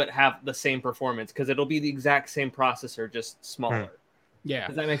power but have the same performance because it'll be the exact same processor, just smaller. Yeah.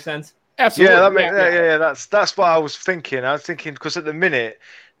 Does that make sense? Absolutely. Yeah, that's what I was thinking. I was thinking because at the minute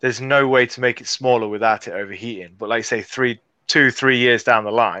there's no way to make it smaller without it overheating. But like say 2-3 years down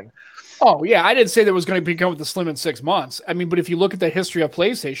the line. Oh yeah, I didn't say there was going to become with the Slim in 6 months. I mean, but if you look at the history of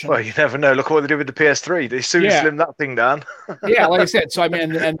PlayStation, well, you never know. Look at what they did with the PS3. They soon slimmed that thing down. Yeah, like I said. So I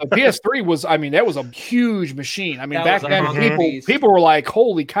mean, and the PS3 was, that was a huge machine. I mean, back then people were like,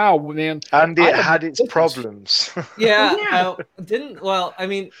 "Holy cow, man!" And it had its problems. Yeah, I think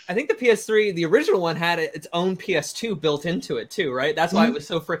the PS3, the original one, had its own PS2 built into it too, right? That's why it was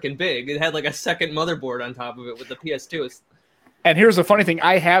so freaking big. It had like a second motherboard on top of it with the PS2. And here's the funny thing: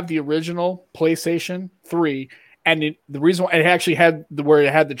 I have the original PlayStation 3, and the reason why it actually had where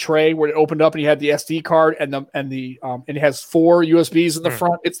it had the tray where it opened up and you had the SD card and it has 4 USBs in the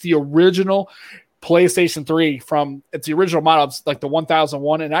front. It's the original PlayStation 3 it's the original model. It's like the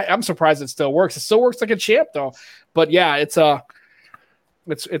 1001, and I'm surprised it still works. It still works like a champ though. But yeah, it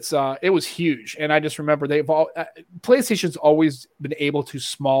was huge, and I just remember PlayStation's always been able to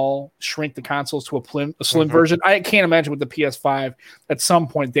shrink the consoles to a slim version. I can't imagine with the PS5 at some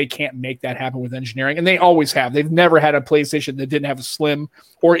point they can't make that happen with engineering, and they always have. They've never had a PlayStation that didn't have a slim,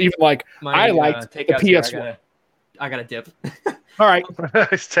 or even like I liked the PS1. I got a dip. All right,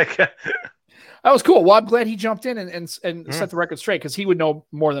 let's take it. That was cool. Well, I'm glad he jumped in and set the record straight because he would know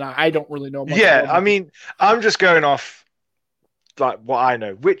more than I don't really know much. Yeah, I mean, I'm just going off like what I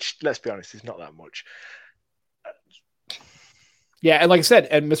know, which let's be honest is not that much. Yeah, and like I said,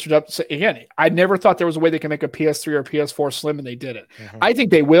 and Mr. Dubb, again, I never thought there was a way they could make a PS3 or PS4 Slim, and they did it. Mhm. I think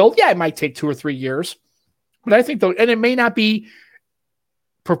they will. Yeah, it might take 2 or 3 years, but I think though, and it may not be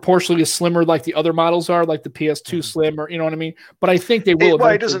proportionally slimmer like the other models are, like the PS2 Slim, or you know what I mean. But I think they will.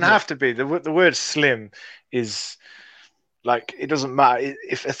 It doesn't have to be. The word slim is like, it doesn't matter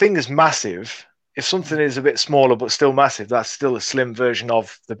if a thing is massive. If something is a bit smaller but still massive, that's still a slim version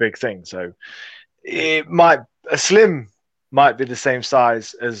of the big thing. So a slim might be the same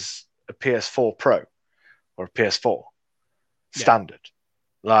size as a PS4 Pro or a PS4 standard.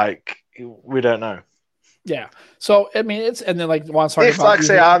 Like, we don't know. Yeah. So I mean, it's, and then like Juan's talking if about, like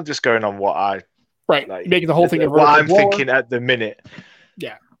say I'm just going on what I like, making the whole thing what I'm thinking at the minute.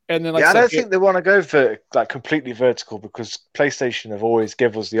 Yeah. And then like I don't think they want to go for like completely vertical, because PlayStation have always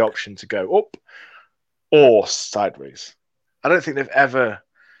give us the option to go up or sideways. I don't think they've ever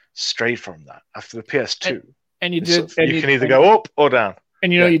strayed from that after the PS2. And you did, and you can either go up or down.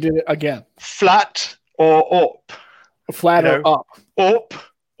 And you know, you did it again. Flat or up. Flat or up. Up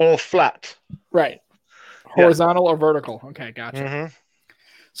or flat. Right. Horizontal or vertical. Okay, gotcha. Mm-hmm.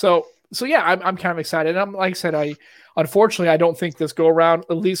 So yeah, I'm kind of excited. I'm like I said, unfortunately I don't think this go around,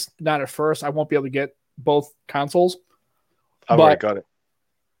 at least not at first, I won't be able to get both consoles. I've already got it.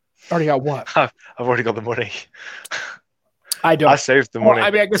 Already got what? I've already got the money. I don't. I saved the money.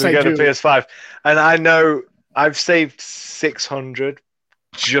 I mean, I guess to I get do. a PS5, and I know I've saved $600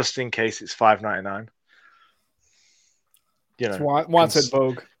 just in case it's $599. You know, Juan said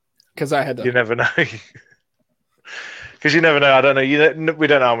Vogue, because I had to. You never know. Because you never know. I don't know. We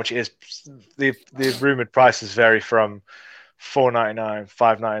don't know how much it is. The rumored prices vary from $499,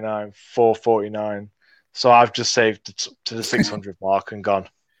 $599, $449. So I've just saved to the 600 mark and gone.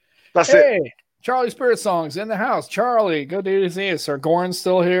 That's it. Charlie Spirit Songs in the house. Charlie, go do this. Sir Goran's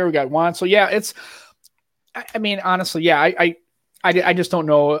still here. We got Juan. So yeah, it's. I mean, honestly, yeah. I just don't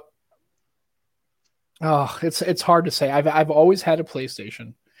know. Oh, it's hard to say. I've always had a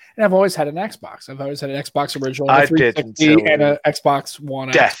PlayStation. And I've always had an Xbox. I've always had an Xbox original, I did until and an Xbox One.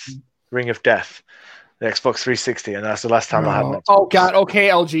 Ring of Death, the Xbox 360, and that's the last time I had an Xbox. Oh God, okay,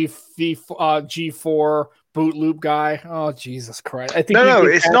 LG G4 boot loop guy. Oh Jesus Christ! I think no,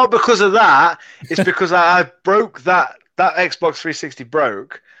 it's not because of that. It's because I broke that Xbox 360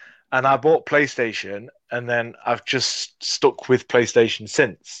 broke, and I bought PlayStation, and then I've just stuck with PlayStation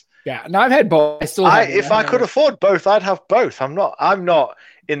since. Yeah, now I've had both. If I could afford both, I'd have both. I'm not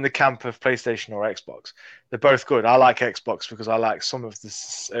in the camp of PlayStation or Xbox. They're both good. I like Xbox because I like some of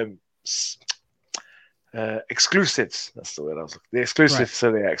the exclusives. That's the word I was looking. The exclusives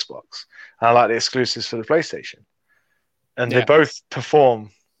for the Xbox. And I like the exclusives for the PlayStation. And they both perform,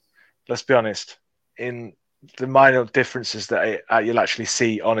 let's be honest, in the minor differences that you'll actually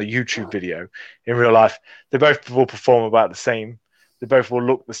see on a YouTube video in real life. They both will perform about the same. They both will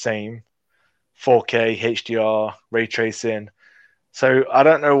look the same. 4K, HDR, ray tracing. So I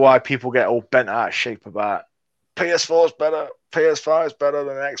don't know why people get all bent out of shape about PS4 is better, PS5 is better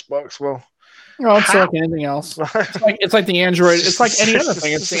than Xbox. Well, no, it's like anything else. It's like the Android. It's like any other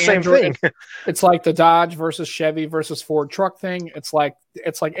thing. It's the same thing. It's like the Dodge versus Chevy versus Ford truck thing. It's like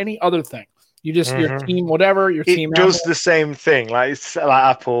any other thing. You just your team, whatever your team does the same thing. Like it's like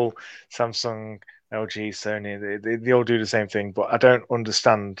Apple, Samsung, LG, Sony. They all do the same thing. But I don't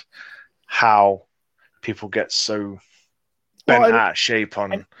understand how people get so bent out of shape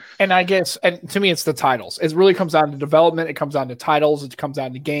on. And I guess, and to me, it's the titles. It really comes down to development. It comes down to titles. It comes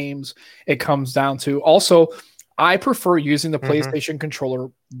down to games. It comes down to also, I prefer using the PlayStation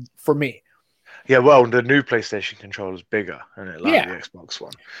controller for me. Yeah, well, the new PlayStation controller is bigger, and it like the Xbox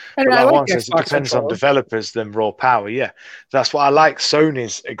One. And but I like like says, it depends on developers than raw power. Yeah, that's what I like.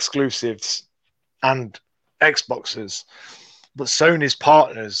 Sony's exclusives and Xboxes, but Sony's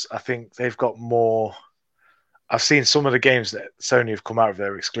partners, I think they've got more. I've seen some of the games that Sony have come out of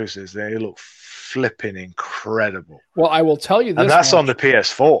their exclusives. They look flipping incredible. Well, I will tell you this. And that's on the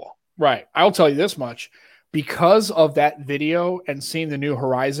PS4. Right. I'll tell you this much. Because of that video and seeing the new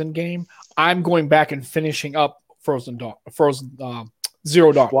Horizon game, I'm going back and finishing up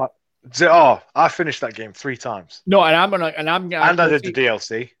Zero Dawn. What? Oh, I finished that game 3 times. No, and I did the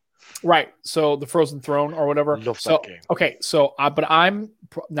DLC. Right. So the Frozen Throne or whatever. Love that game. Okay. So, but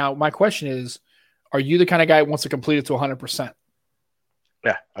now my question is, are you the kind of guy who wants to complete it to 100%?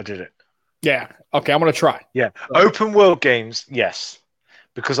 Yeah, I did it. Yeah. Okay, I'm going to try. Yeah. Open world games, yes.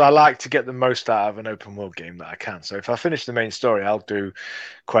 Because I like to get the most out of an open world game that I can. So if I finish the main story, I'll do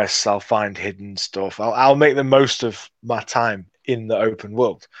quests, I'll find hidden stuff. I'll make the most of my time in the open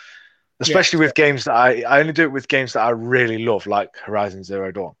world. Especially with games that I only do it with games that I really love, like Horizon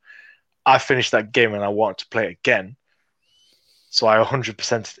Zero Dawn. I finished that game and I want to play it again. So I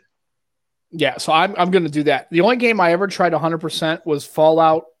 100%. Yeah, so I'm going to do that. The only game I ever tried 100% was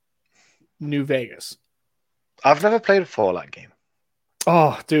Fallout New Vegas. I've never played a Fallout game.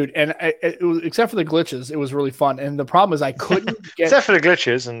 Oh, dude, and it was, except for the glitches, it was really fun. And the problem is I couldn't get except for the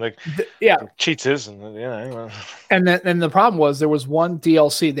glitches and the cheaters and And then the problem was there was one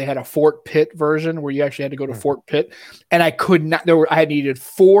DLC. They had a Fort Pitt version where you actually had to go to Fort Pitt, and I could not. I needed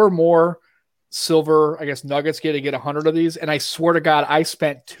 4 more silver, I guess, nuggets to get 100 of these. And I swear to God, I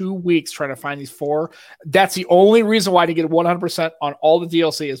spent 2 weeks trying to find these 4. That's the only reason why I didn't get 100% on all the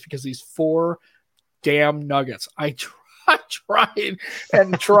DLC is because these 4 damn nuggets. I tried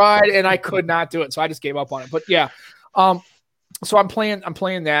and I could not do it. So I just gave up on it. But yeah, so I'm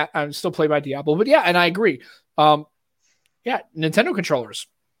playing that. I'm still playing by Diablo. But yeah, and I agree. Nintendo controllers.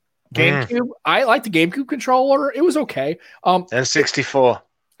 GameCube. I like the GameCube controller. It was okay. N64.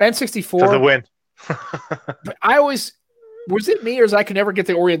 N64 for the win. But I always was it me or is I could never get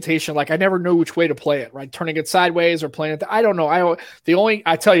the orientation. Like I never knew which way to play it, right? Turning it sideways or playing it. I don't know. I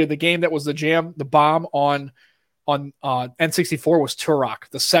tell you the game that was the jam, the bomb on N64 was Turok.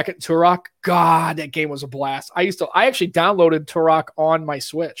 The second Turok. God, that game was a blast. I actually downloaded Turok on my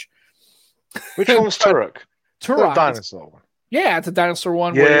Switch. Which one was Turok? Turok. Dinosaur one. Yeah, it's a dinosaur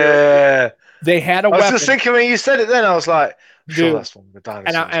one. Yeah. Where they had a weapon. I was just thinking when you said it then, I was like, dude, that's one with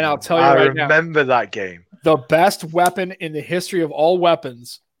dinosaurs. And I'll tell you right now. I remember that game. The best weapon in the history of all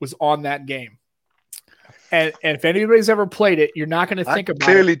weapons was on that game. And if anybody's ever played it, you're not going to think about it.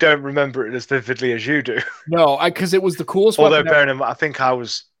 I clearly don't remember it as vividly as you do. No, because it was the coolest weapon. Although, bearing in mind, I think I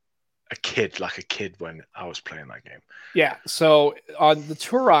was a kid when I was playing that game. Yeah, so on the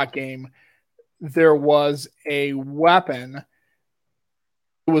Turok game, there was a weapon.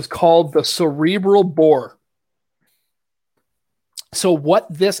 It was called the Cerebral Bore. So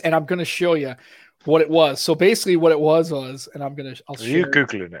and I'm going to show you what it was. So basically what it was, and I'll share. Are you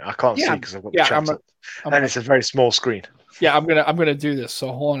Googling it? I can't see because I've got the chat up. And it's a very small screen. Yeah, I'm gonna do this.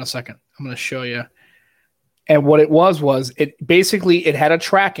 So hold on a second. I'm gonna show you. And what it was it basically it had a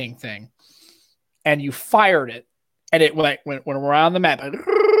tracking thing, and you fired it, and it went around the map,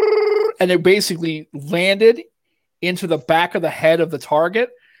 and it basically landed into the back of the head of the target,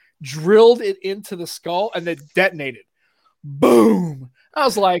 drilled it into the skull, and then detonated. Boom! I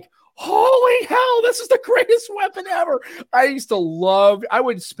was like, holy hell, this is the greatest weapon ever. I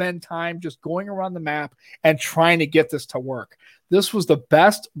would spend time just going around the map and trying to get this to work. This was the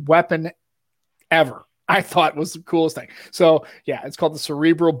best weapon ever. I thought it was the coolest thing. So yeah, it's called the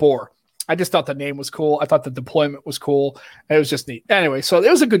Cerebral Bore. I just thought the name was cool. I thought the deployment was cool. It was just neat. Anyway, so it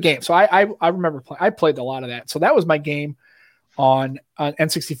was a good game. So I remember I played a lot of that. So that was my game on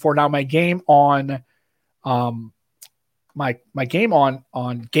N64. Now my game on my game on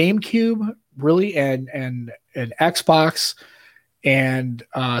GameCube, really, and Xbox and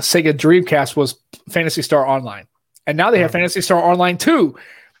Sega Dreamcast was Phantasy Star Online. And now they have Phantasy Star Online 2.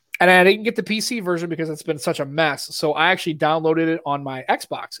 And I didn't get the PC version because it's been such a mess. So I actually downloaded it on my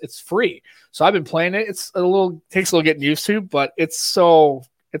Xbox. It's free. So I've been playing it. Takes a little getting used to, but it's so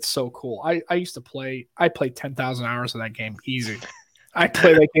cool. I used to play. I played 10,000 hours of that game easy. I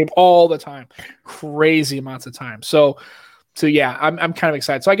play that game all the time, crazy amounts of time. So yeah, I'm kind of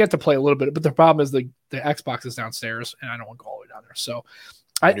excited. So I get to play a little bit, but the problem is the Xbox is downstairs, and I don't want to go all the way down there. So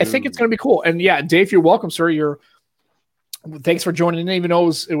I think it's going to be cool. And yeah, Dave, you're welcome, sir. Thanks for joining in, even though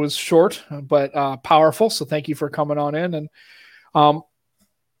it was short but powerful. So thank you for coming on in. And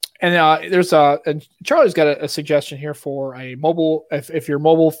there's and Charlie's got a suggestion here for a mobile. If you're a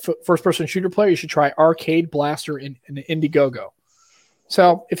mobile first person shooter player, you should try Arcade Blaster in Indiegogo.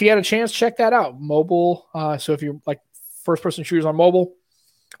 So if you had a chance, check that out. Mobile. So if you're like first person shooters on mobile,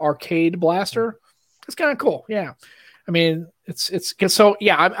 Arcade Blaster, it's kind of cool. Yeah. I mean, it's so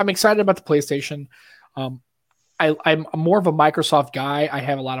yeah, I'm excited about the PlayStation. I'm more of a Microsoft guy. I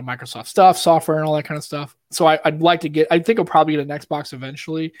have a lot of Microsoft stuff, software and all that kind of stuff. So I'd like to I think I'll probably get an Xbox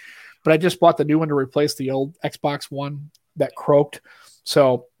eventually, but I just bought the new one to replace the old Xbox One that croaked.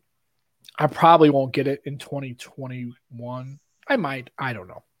 So I probably won't get it in 2021. I might. I don't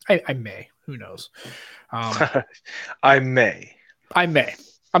know. I may. Who knows? I may. I'm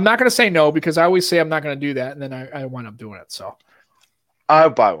not going to say no because I always say I'm not going to do that, and then I wind up doing it. So I'll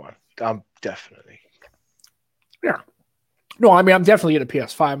buy one. I'm definitely. Yeah. No, I mean, I'm definitely at a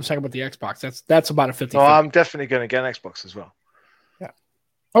PS5. I'm saying about the Xbox. That's about a 50. No, I'm definitely going to get an Xbox as well. Yeah.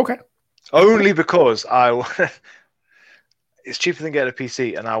 Okay. Only because it's cheaper than getting a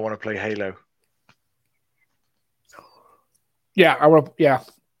PC, and I want to play Halo. Yeah, I want to. Yeah.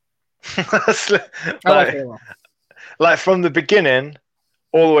 like from the beginning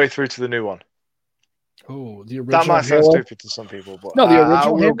all the way through to the new one. Oh, the original. That might sound Halo? stupid to some people, but No, the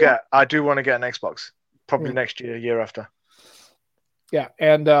original Halo? I do want to get an Xbox. Probably next year after. Yeah,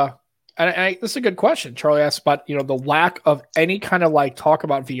 and this is a good question. Charlie asked about the lack of any kind of like talk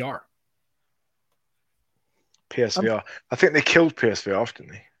about VR. PSVR. I think they killed PSVR,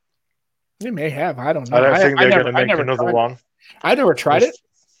 didn't they? They may have. I don't know. I don't think they're going to make another one. I never tried it,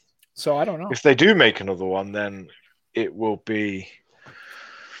 so I don't know. If they do make another one, then it will be.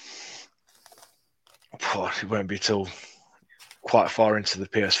 It won't be till quite far into the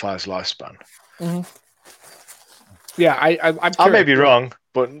PS5's lifespan. Mm-hmm. Yeah, I may be wrong,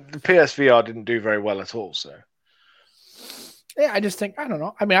 but the PSVR didn't do very well at all. So, yeah, I just think I don't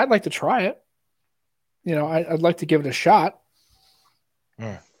know. I mean, I'd like to try it. I'd like to give it a shot.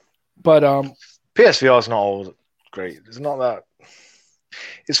 But PSVR is not all great. It's not that.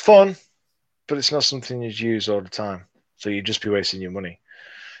 It's fun, but it's not something you'd use all the time. So you'd just be wasting your money.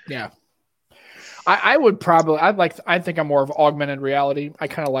 Yeah. I think I'm more of augmented reality. I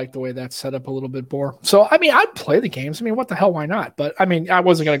kind of like the way that's set up a little bit more. So, I mean, I'd play the games. I mean, what the hell? Why not? But I mean, I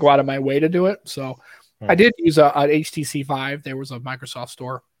wasn't going to go out of my way to do it. So I did use an HTC Vive. There was a Microsoft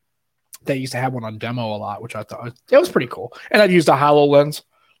store. They used to have one on demo a lot, which I thought it was pretty cool. And I'd used a HoloLens.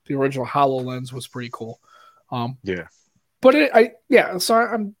 The original HoloLens was pretty cool. Yeah. But so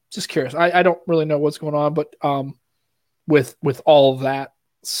I'm just curious. I don't really know what's going on, but with all of that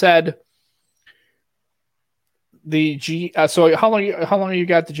said, so how long you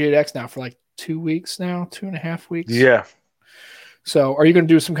got the G8X now? For like 2 weeks now, 2.5 weeks? Yeah. So are you going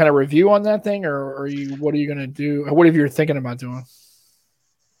to do some kind of review on that thing, or what are you going to do? What have you thinking about doing?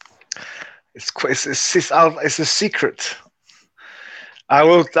 It's a secret.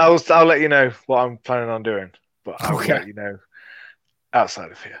 I'll let you know what I'm planning on doing, but I'll let you know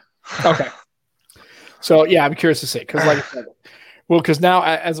outside of here. Okay. So yeah, I'm curious to see because like I said, because now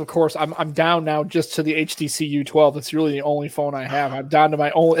as of course I'm down now just to the HTC U12. It's really the only phone I have. I'm down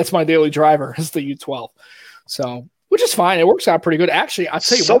to it's my daily driver is the U12. So which is fine. It works out pretty good. Actually, I'll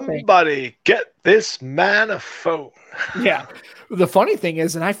tell you somebody get this man a phone. Yeah. The funny thing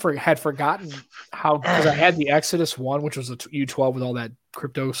is, and I had forgotten how, because I had the Exodus 1, which was a U12 with all that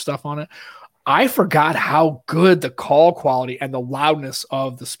crypto stuff on it. I forgot how good the call quality and the loudness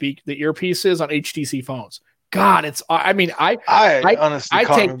of the earpiece is on HTC phones. God, I honestly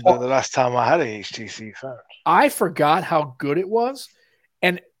can't remember the last time I had an HTC phone. I forgot how good it was.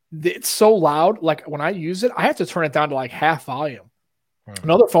 And it's so loud. Like when I use it, I have to turn it down to like half volume. In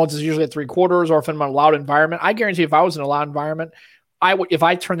other phones, it's usually at 3/4, or if I'm in a loud environment. I guarantee if I was in a loud environment, if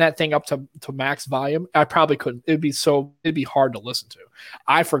I turn that thing up to max volume, I probably couldn't. It'd be hard to listen to.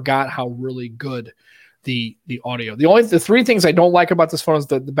 I forgot how really good the audio. The three things I don't like about this phone is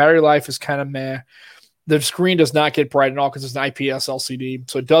the battery life is kind of meh. The screen does not get bright at all because it's an IPS LCD,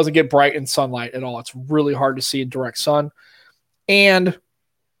 so it doesn't get bright in sunlight at all. It's really hard to see in direct sun, and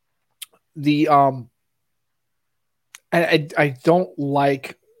the I don't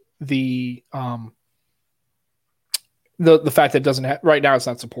like the fact that it doesn't have right now. It's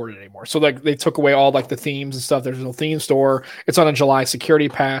not supported anymore. So like they took away all like the themes and stuff. There's no theme store. It's on a July security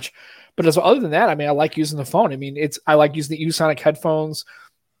patch. But other than that, I mean, I like using the phone. I mean, I like using the Usonic headphones.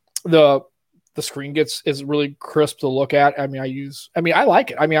 The screen is really crisp to look at. I mean, I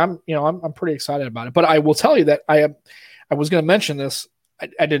like it. I mean, I'm pretty excited about it. But I will tell you that I was going to mention this.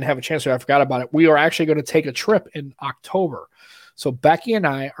 I didn't have a chance to. I forgot about it. We are actually going to take a trip in October. So Becky and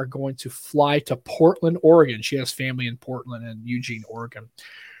I are going to fly to Portland, Oregon. She has family in Portland and Eugene, Oregon.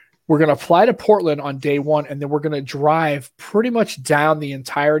 We're going to fly to Portland on day one, and then we're going to drive pretty much down the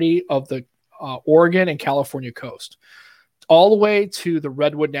entirety of the Oregon and California coast, all the way to the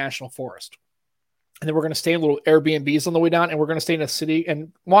Redwood National Forest. And then we're going to stay in little Airbnbs on the way down, and we're going to stay in a city.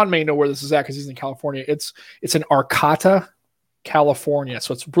 And Juan may know where this is at because he's in California. It's in Arcata, California.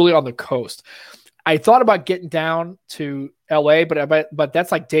 So it's really on the coast. I thought about getting down to LA, but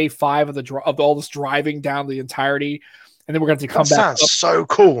that's like day 5 of all this driving down the entirety. And then we're going to come back. That sounds so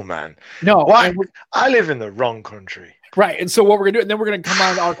cool, man. No, why? I live in the wrong country. Right. And so what we're going to do, and then we're going to come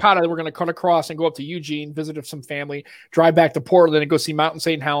out of Arcata, we're going to cut across and go up to Eugene, visit some family, drive back to Portland and go see Mount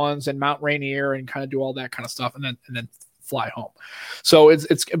St. Helens and Mount Rainier and kind of do all that kind of stuff. And then fly home. So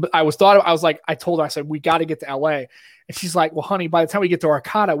I told her, I said, we got to get to LA. And she's like, well, honey, by the time we get to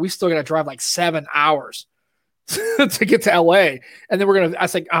Arcata, we still got to drive like 7 hours to get to LA. And then I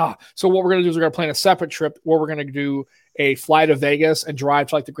was like, so what we're going to do is we're going to plan a separate trip where we're going to do a fly to Vegas and drive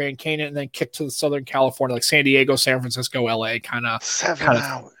to like the Grand Canyon and then kick to the Southern California, like San Diego, San Francisco, LA, kind of 7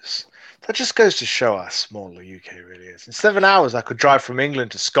 hours. That just goes to show how small the UK really is. In 7 hours, I could drive from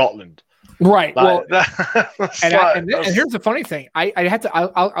England to Scotland. Right. Like, Well, and here's the funny thing. I had to.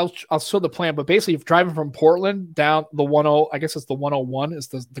 I'll show the plan, but basically, if driving from Portland down the 10, I guess it's the 101 is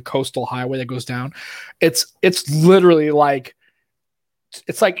the coastal highway that goes down. It's literally like.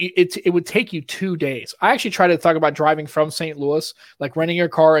 It's like it would take you 2 days. I actually tried to talk about driving from St. Louis, like renting your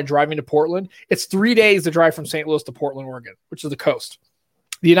car and driving to Portland. It's 3 days to drive from St. Louis to Portland, Oregon, which is the coast.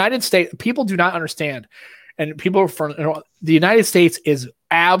 The United States, people do not understand. And people from the United States is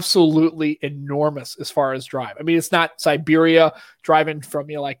absolutely enormous as far as drive. I mean, it's not Siberia driving from,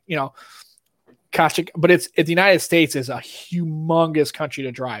 Kashik, but the United States is a humongous country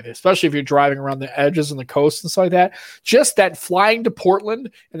to drive, especially if you're driving around the edges and the coast and stuff like that. Just that flying to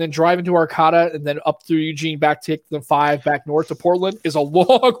Portland and then driving to Arcata and then up through Eugene back to the 5 back north to Portland is a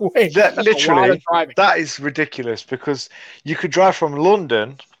long way. That's literally, that is ridiculous because you could drive from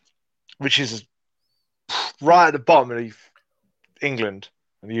London, which is right at the bottom of England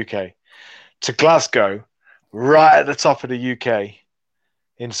and the UK, to Glasgow, right at the top of the UK.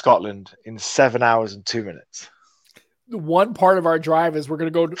 In Scotland in 7 hours and 2 minutes. One part of our drive is we're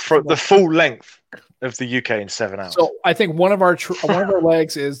going to go for the full length of the UK in 7 hours. So I think one of our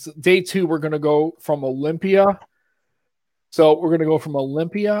legs is day 2. We're going to go from Olympia. So we're going to go from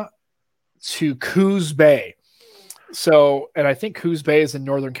Olympia to Coos Bay. So, and I think Coos Bay is in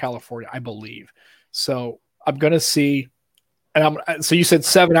Northern California, I believe. So I'm going to see, so you said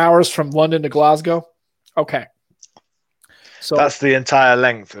 7 hours from London to Glasgow. Okay. So that's the entire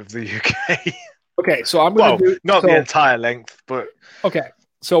length of the UK. Okay, so I'm going to do not the entire length, but okay.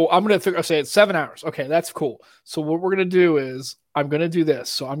 So I'm going to say it's 7 hours. Okay, that's cool. So what we're going to do is I'm going to do this.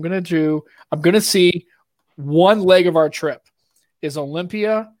 So I'm going to see one leg of our trip is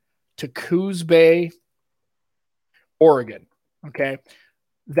Olympia to Coos Bay, Oregon. Okay,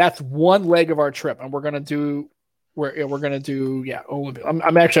 that's one leg of our trip, and we're going to do Olympia.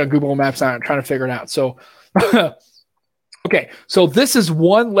 I'm actually on Google Maps now. I'm trying to figure it out. So. Okay, so this is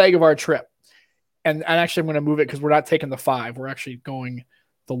one leg of our trip. And actually, I'm going to move it because we're not taking the 5. We're actually going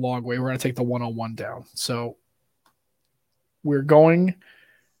the long way. We're going to take the 101 down. So we're going.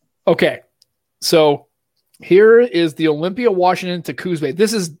 Okay, so here is the Olympia, Washington to Coos Bay.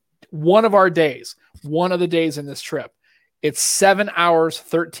 This is one of our days, one of the days in this trip. It's 7 hours,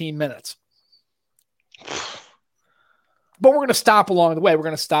 13 minutes. But we're going to stop along the way. We're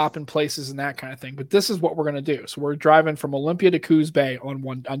going to stop in places and that kind of thing. But this is what we're going to do. So we're driving from Olympia to Coos Bay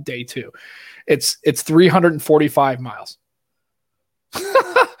on day 2. It's 345 miles.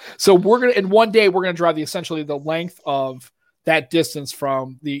 So we're going to, in one day, we're going to drive essentially the length of that distance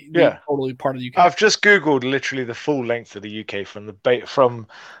from the totally part of the UK. I've just Googled literally the full length of the UK from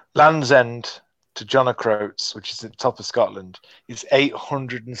Land's End to John O'Croats, which is at the top of Scotland. It's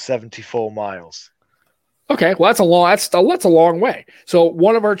 874 miles. Okay, well that's a long way. So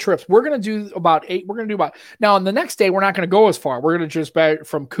one of our trips, we're going to do about 8. We're going to do about now. On the next day, we're not going to go as far. We're going to just back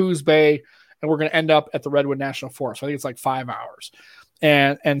from Coos Bay, and we're going to end up at the Redwood National Forest. I think it's like 5 hours,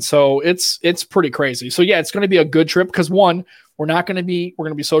 and so it's pretty crazy. So yeah, it's going to be a good trip because one, we're going to be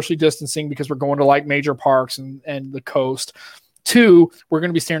socially distancing because we're going to like major parks and the coast. 2, we're going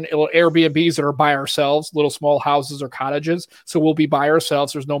to be staying in little Airbnbs that are by ourselves, little small houses or cottages. So we'll be by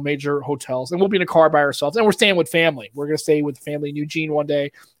ourselves. There's no major hotels, and we'll be in a car by ourselves. And we're staying with family. We're going to stay with family in Eugene one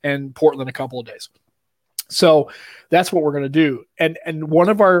day and Portland a couple of days. So that's what we're going to do. And one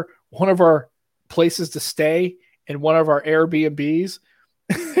of our places to stay in one of our Airbnbs,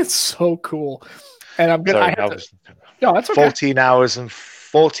 it's so cool. And I'm going to. No, that's okay. 14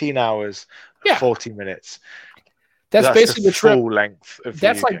 hours, 40 minutes. That's basically the trip. Full length of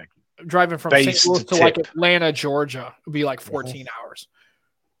that's the UK. Like driving from St. Louis to like Atlanta, Georgia would be like 14 hours.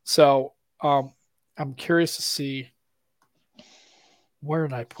 So I'm curious to see where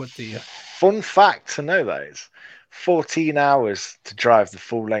did I put the fun fact to know that is 14 hours to drive the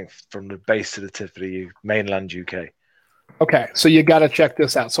full length from the base to the tip of the mainland UK. Okay, so you got to check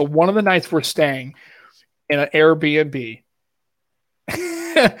this out. So one of the nights we're staying in an Airbnb,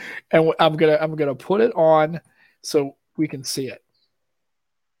 and I'm gonna put it on. So we can see it.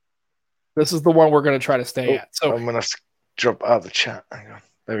 This is the one we're going to try to stay at. So I'm going to drop out of the chat. Hang on.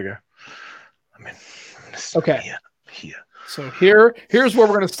 There we go. Okay. Here. So here's where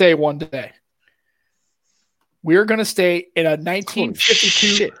we're going to stay one day. We're going to stay in a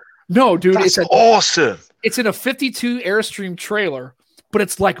 1952. No, dude. That's awesome. It's in a 52 Airstream trailer, but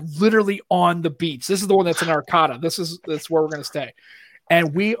it's like literally on the beach. This is the one that's in Arcata. That's where we're going to stay.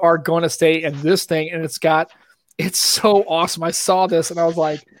 And we are going to stay in this thing. And it's so awesome. I saw this and I was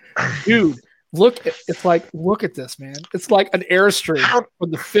like, dude, look at this, man. It's like an Airstream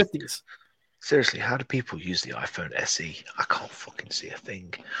from the 50s. Seriously, how do people use the iPhone SE? I can't fucking see a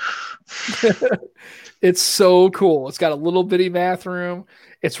thing. It's so cool. It's got a little bitty bathroom.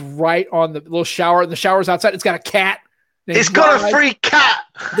 It's right on the little shower. The shower's outside. It's got a cat. It's got a free cat.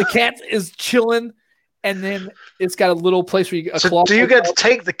 The cat is chilling, and then it's got a little place where you get a So do you get to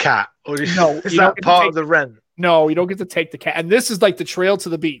take the cat, or no? Is that part of the rent? No, you don't get to take the cat. And this is like the trail to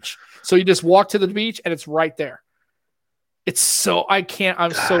the beach. So you just walk to the beach, and it's right there. It's so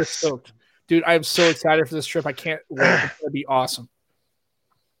I'm so stoked. Dude, I am so excited for this trip. I can't wait. It's going to be awesome.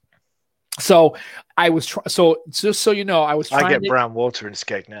 So I was so just so you know, I was trying I get brown water in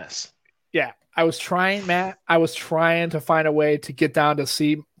Skegness. Yeah, I was trying, Matt. I was trying to find a way to get down to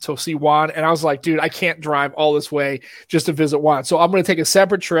see Juan, and I was like, dude, I can't drive all this way just to visit Juan. So I'm going to take a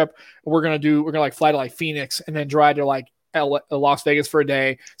separate trip. We're going to like fly to like Phoenix and then drive to like Las Vegas for a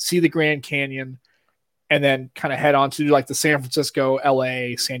day, see the Grand Canyon, and then kind of head on to like the San Francisco,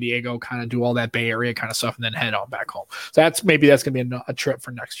 LA, San Diego, kind of do all that Bay Area kind of stuff, and then head on back home. So that's going to be a trip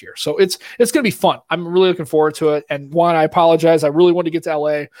for next year. So it's going to be fun. I'm really looking forward to it. And Juan, I apologize. I really wanted to get to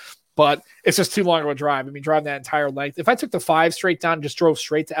LA, but it's just too long of a drive. I mean, driving that entire length. If I took the 5 straight down and just drove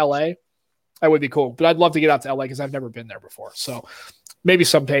straight to LA, that would be cool. But I'd love to get out to LA because I've never been there before. So maybe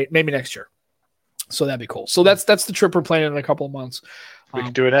someday, maybe next year. So that'd be cool. So that's the trip we're planning in a couple of months. We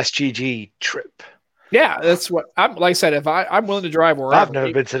could do an SGG trip. Yeah, that's what I'm. Like I said, if I'm willing to drive wherever. I've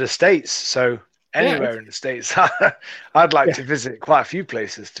never been to the States, so anywhere in the States, I'd like to visit quite a few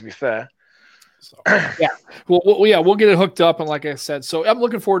places. To be fair, so, we'll get it hooked up, and like I said, so I'm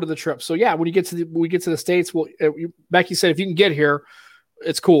looking forward to the trip. So yeah, when we get to the States, Becky said if you can get here,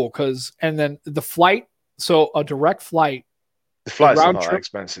 it's cool and then the flight, so a direct flight. The flight's not that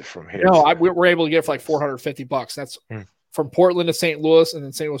expensive from here. No, we're able to get it for like $450. That's from Portland to St. Louis, and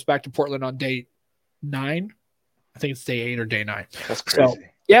then St. Louis back to Portland on day 9. I think it's day 8 or day 9. That's crazy. So,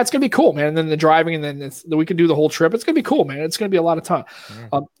 yeah, it's gonna be cool, man. And then the driving, and then we can do the whole trip. It's gonna be cool, man. It's gonna be a lot of time.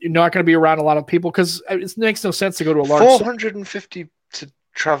 You're not gonna be around a lot of people because it makes no sense to go to a large. 450 to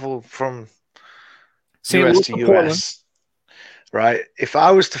travel from St. US Louis to to US, Portland. right? If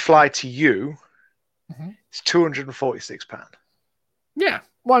I was to fly to you, it's £246. Yeah.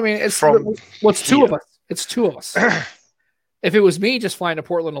 Well, I mean, it's two of us. It's 2 of us. If it was me just flying to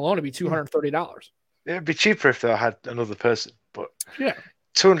Portland alone, it'd be $230. It'd be cheaper if I had another person, but yeah,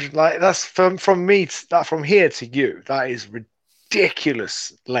 200 that's from me from here to you. That is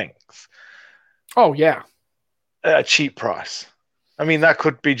ridiculous length. Oh yeah, at a cheap price. I mean, that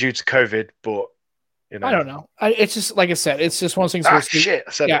could be due to COVID, but you know, I don't know. It's just like I said. It's just one of those things. Shit!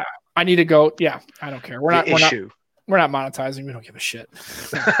 I said yeah, it. I need to go. Yeah, I don't care. We're not monetizing. We don't give a shit.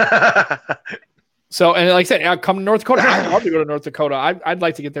 So, and like I said, I come to North Dakota. I'd love to go to North Dakota. I'd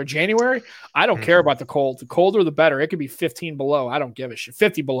like to get there January. I don't care about the cold. The colder, the better. It could be 15 below. I don't give a shit.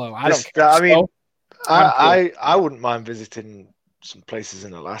 50 below. I don't care. I mean, I wouldn't mind visiting some places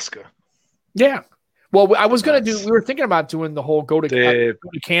in Alaska. Yeah. Well, I was going to we were thinking about doing the whole go to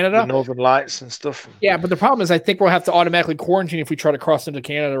Canada. The Northern Lights and stuff. Yeah, but the problem is I think we'll have to automatically quarantine if we try to cross into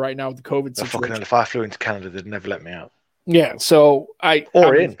Canada right now with the COVID situation. Fucking hell, if I flew into Canada, they'd never let me out. Yeah, so I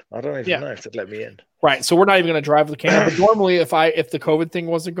don't even know if they'd let me in. Right, so we're not even going to drive to Canada. But normally, if the COVID thing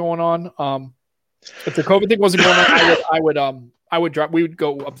wasn't going on, I would drive. We would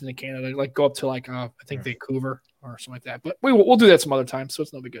go up to Canada, like go up to like I think Vancouver or something like that. But we'll do that some other time, so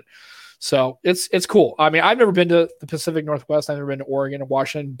it's no big good. So it's cool. I mean, I've never been to the Pacific Northwest. I've never been to Oregon and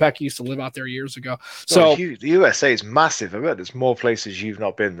Washington. Becky used to live out there years ago. So the USA is massive. I bet there's more places you've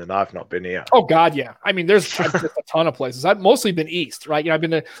not been than I've not been here. Oh God, yeah. I mean, there's a ton of places. I've mostly been east, right? You know, I've been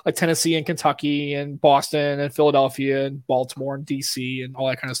to like Tennessee and Kentucky and Boston and Philadelphia and Baltimore and DC and all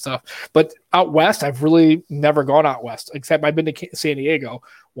that kind of stuff. But out west, I've really never gone out west, except I've been to San Diego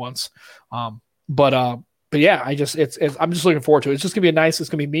once. But yeah, I'm just looking forward to it. It's just gonna be it's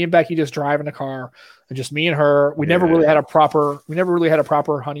gonna be me and Becky just driving a car and just me and her. We never really had a proper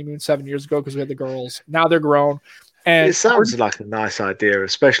honeymoon 7 years ago because we had the girls. Now they're grown. And it sounds like a nice idea,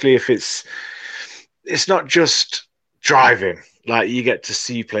 especially if it's not just driving. Like you get to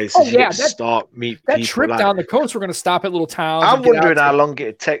see places, meet people. That trip down the coast, we're gonna stop at little towns. I'm wondering how long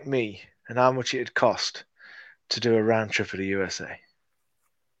it'd take me and how much it'd cost to do a round trip of the USA.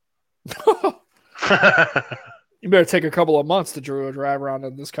 You better take a couple of months to drive around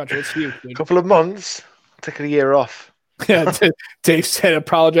in this country. It's huge. A couple of months. Take a year off. Yeah, Dave said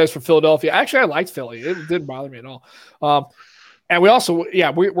apologize for Philadelphia. Actually, I liked Philly. It didn't bother me at all. And we also,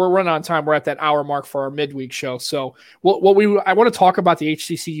 we're running on time. We're at that hour mark for our midweek show. So I want to talk about the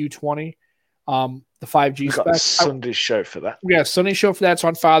HTC U20, the 5G spec. Sunday show for that. Yeah, Sunday show for that. It's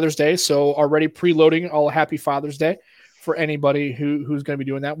on Father's Day. So already preloading all happy Father's Day for anybody who's going to be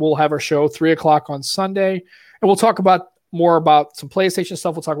doing that. We'll have our show 3:00 on Sunday, and we'll talk more about some PlayStation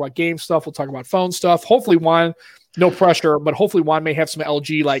stuff. We'll talk about game stuff. We'll talk about phone stuff. Hopefully Juan, no pressure, but hopefully Juan may have some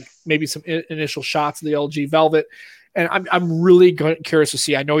LG, like maybe some initial shots of the LG Velvet. And I'm really curious to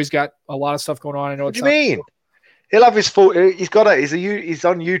see. I know he's got a lot of stuff going on. I know. What do you mean? He'll have his full. He's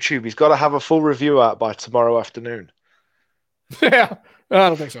on YouTube. He's got to have a full review out by tomorrow afternoon. Yeah, I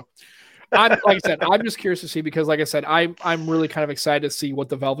don't think so. Like I said, I'm just curious to see because, like I said, I'm really kind of excited to see what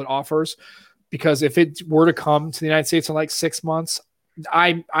the Velvet offers. Because if it were to come to the United States in like 6 months,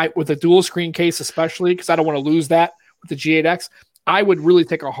 I with a dual screen case, especially because I don't want to lose that with the G8X, I would really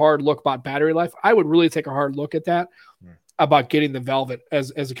take a hard look about battery life. I would really take a hard look at that about getting the Velvet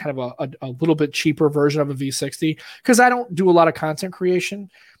as a kind of a little bit cheaper version of a V60 because I don't do a lot of content creation.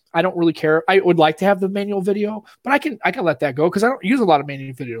 I don't really care. I would like to have the manual video, but I can let that go because I don't use a lot of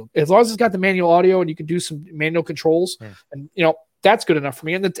manual video. As long as it's got the manual audio and you can do some manual controls and that's good enough for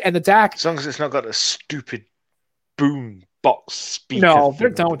me. And the DAC, as long as it's not got a stupid boom box speaker. No, they're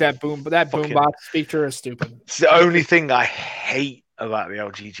done with that boom. But that boom box speaker is stupid. It's the only thing I hate about the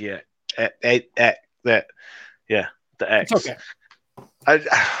LG G8. The X. It's okay. I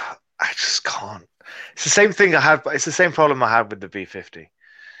just can't. It's the same thing I have, but it's the same problem I had with the B50.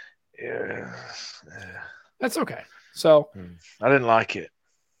 Yeah. That's okay. So I didn't like it.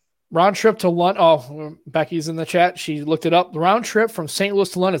 Round trip to London. Oh, Becky's in the chat. She looked it up. The round trip from St. Louis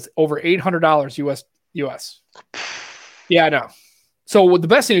to London is over $800 US. Yeah, I know. So the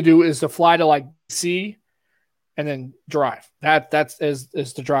best thing to do is to fly to like DC and then drive. That's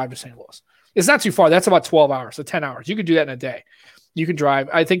the drive to St. Louis. It's not too far. That's about 12 hours, so 10 hours. You could do that in a day. You can drive.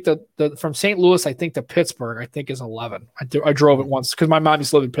 I think the from St. Louis, I think to Pittsburgh, I think is 11. I drove it once because my mom used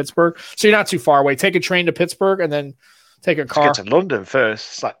to live in Pittsburgh, so you're not too far away. Take a train to Pittsburgh and then take a car. Let's get to London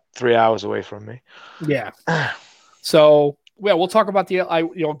first. It's like 3 hours away from me. Yeah. So yeah, we'll talk about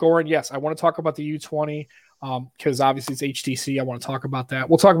Goran. Yes, I want to talk about the U20 because obviously it's HTC. I want to talk about that.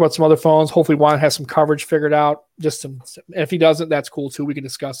 We'll talk about some other phones. Hopefully, Juan has some coverage figured out. If he doesn't, that's cool too. We can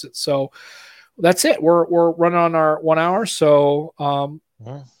discuss it. So that's it. We're running on our 1 hour. So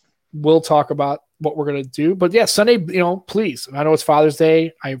we'll talk about what we're gonna do. But yeah, Sunday. Please. I know it's Father's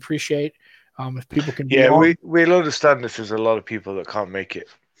Day. I appreciate if people can. We'll understand if there's a lot of people that can't make it.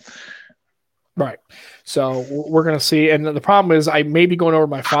 Right. So we're going to see. And the problem is I may be going over to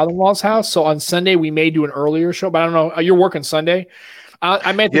my father-in-law's house. So on Sunday, we may do an earlier show, but I don't know. You're working Sunday.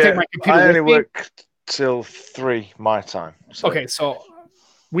 I may have to take my computer. I only work till 3 my time. So. Okay. So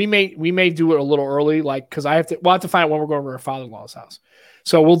we may do it a little early, because we'll have to find out when we're going over to our father-in-law's house.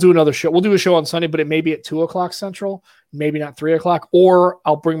 So we'll do another show. We'll do a show on Sunday, but it may be at 2:00 Central, maybe not 3:00, or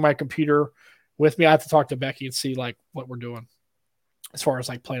I'll bring my computer with me. I have to talk to Becky and see what we're doing as far as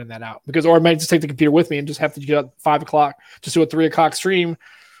planning that out, or I might just take the computer with me and just have to get up 5:00, just do a 3:00 stream,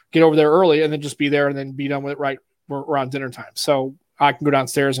 get over there early and then just be there and then be done with it right around dinner time. So I can go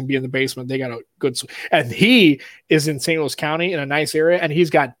downstairs and be in the basement. They got a good, and he is in St. Louis County in a nice area and he's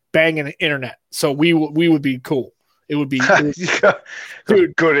got banging internet. So we would be cool. It would be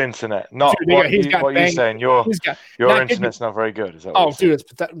dude, good internet. Not dude, what you're saying. Your internet's not very good. Is that what dude,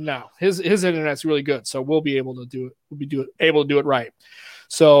 no. His internet's really good. So we'll be able to do it. We'll be able to do it right.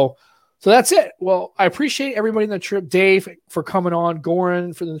 So that's it. Well, I appreciate everybody in the trip. Dave for coming on,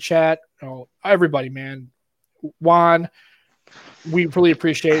 Goran for the chat. Everybody, man. Juan, we really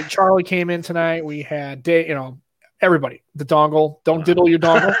appreciate it. Charlie came in tonight. We had Dave, everybody. The dongle. Don't diddle your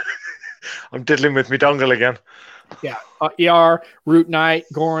dongle. I'm diddling with my dongle again. Yeah, ER, Root Knight,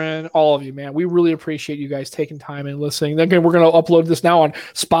 Goran, all of you, man. We really appreciate you guys taking time and listening. Again, we're going to upload this now on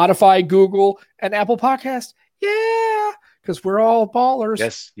Spotify, Google, and Apple Podcast. Yeah, because we're all ballers.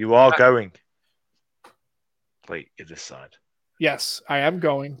 Yes, you are going. Wait, you decide. Yes, I am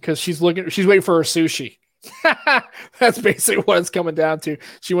going because she's waiting for her sushi. That's basically what it's coming down to.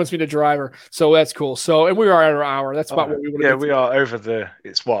 She wants me to drive her, so that's cool. So, and we are at our hour. That's about what we would. Yeah, we are over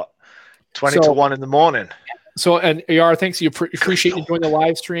it's what 20 to 1 in the morning. So, and AR, thanks. You appreciate you doing the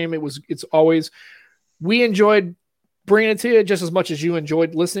live stream. It's always, we enjoyed bringing it to you just as much as you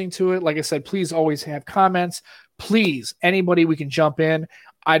enjoyed listening to it. Like I said, please always have comments. Please, anybody we can jump in.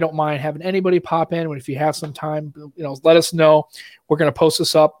 I don't mind having anybody pop in. If you have some time, let us know. We're going to post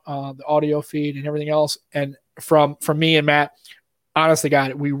this up, the audio feed and everything else. And from me and Matt, honestly,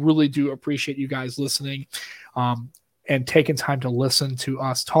 God, we really do appreciate you guys listening. And taking time to listen to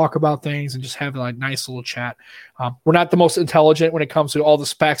us talk about things and just have a nice little chat. We're not the most intelligent when it comes to all the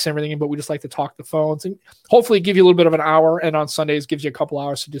specs and everything, but we just like to talk the phones and hopefully give you a little bit of an hour. And on Sundays, gives you a couple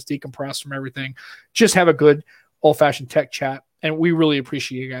hours to just decompress from everything. Just have a good old-fashioned tech chat. And we really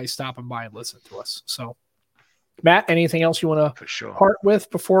appreciate you guys stopping by and listening to us. So Matt, anything else you want For sure. to part with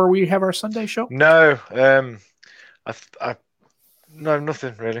before we have our Sunday show? No, no,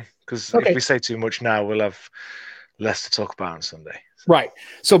 nothing really. Because Okay. if we say too much now, we'll have less to talk about on Sunday. Right.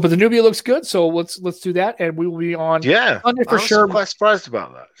 So, but the Nubia looks good. So let's do that, and we will be on Sunday for sure. I'm quite surprised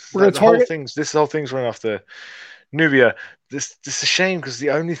about that. We're Like, this whole thing's running off the Nubia. This is a shame because the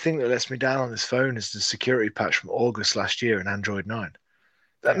only thing that lets me down on this phone is the security patch from August last year in Android 9.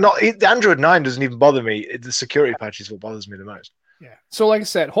 The Android 9 doesn't even bother me. The security patch is what bothers me the most. Yeah. So, like I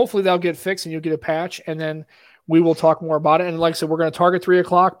said, hopefully they'll get fixed and you'll get a patch, and then we will talk more about it. And like I said, we're going to target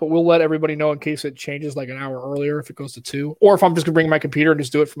 3:00, but we'll let everybody know in case it changes like an hour earlier if it goes to 2, or if I'm just going to bring my computer and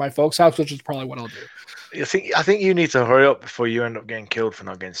just do it for my folks' house, which is probably what I'll do. I think you need to hurry up before you end up getting killed for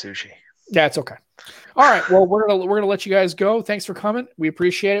not getting sushi. Yeah, it's okay. All right. Well, we're gonna let you guys go. Thanks for coming. We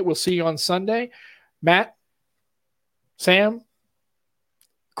appreciate it. We'll see you on Sunday. Matt, Sam,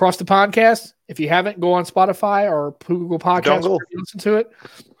 across the podcast. If you haven't, go on Spotify or Google Podcasts and listen to it.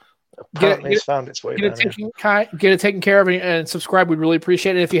 It's found its way get it taken care of and subscribe. We'd really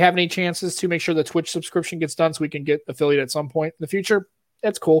appreciate it. If you have any chances to make sure the Twitch subscription gets done so we can get affiliate at some point in the future,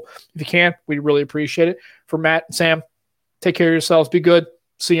 that's cool. If you can, we'd really appreciate it. For Matt and Sam, take care of yourselves. Be good.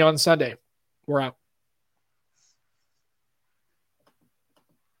 See you on Sunday. We're out.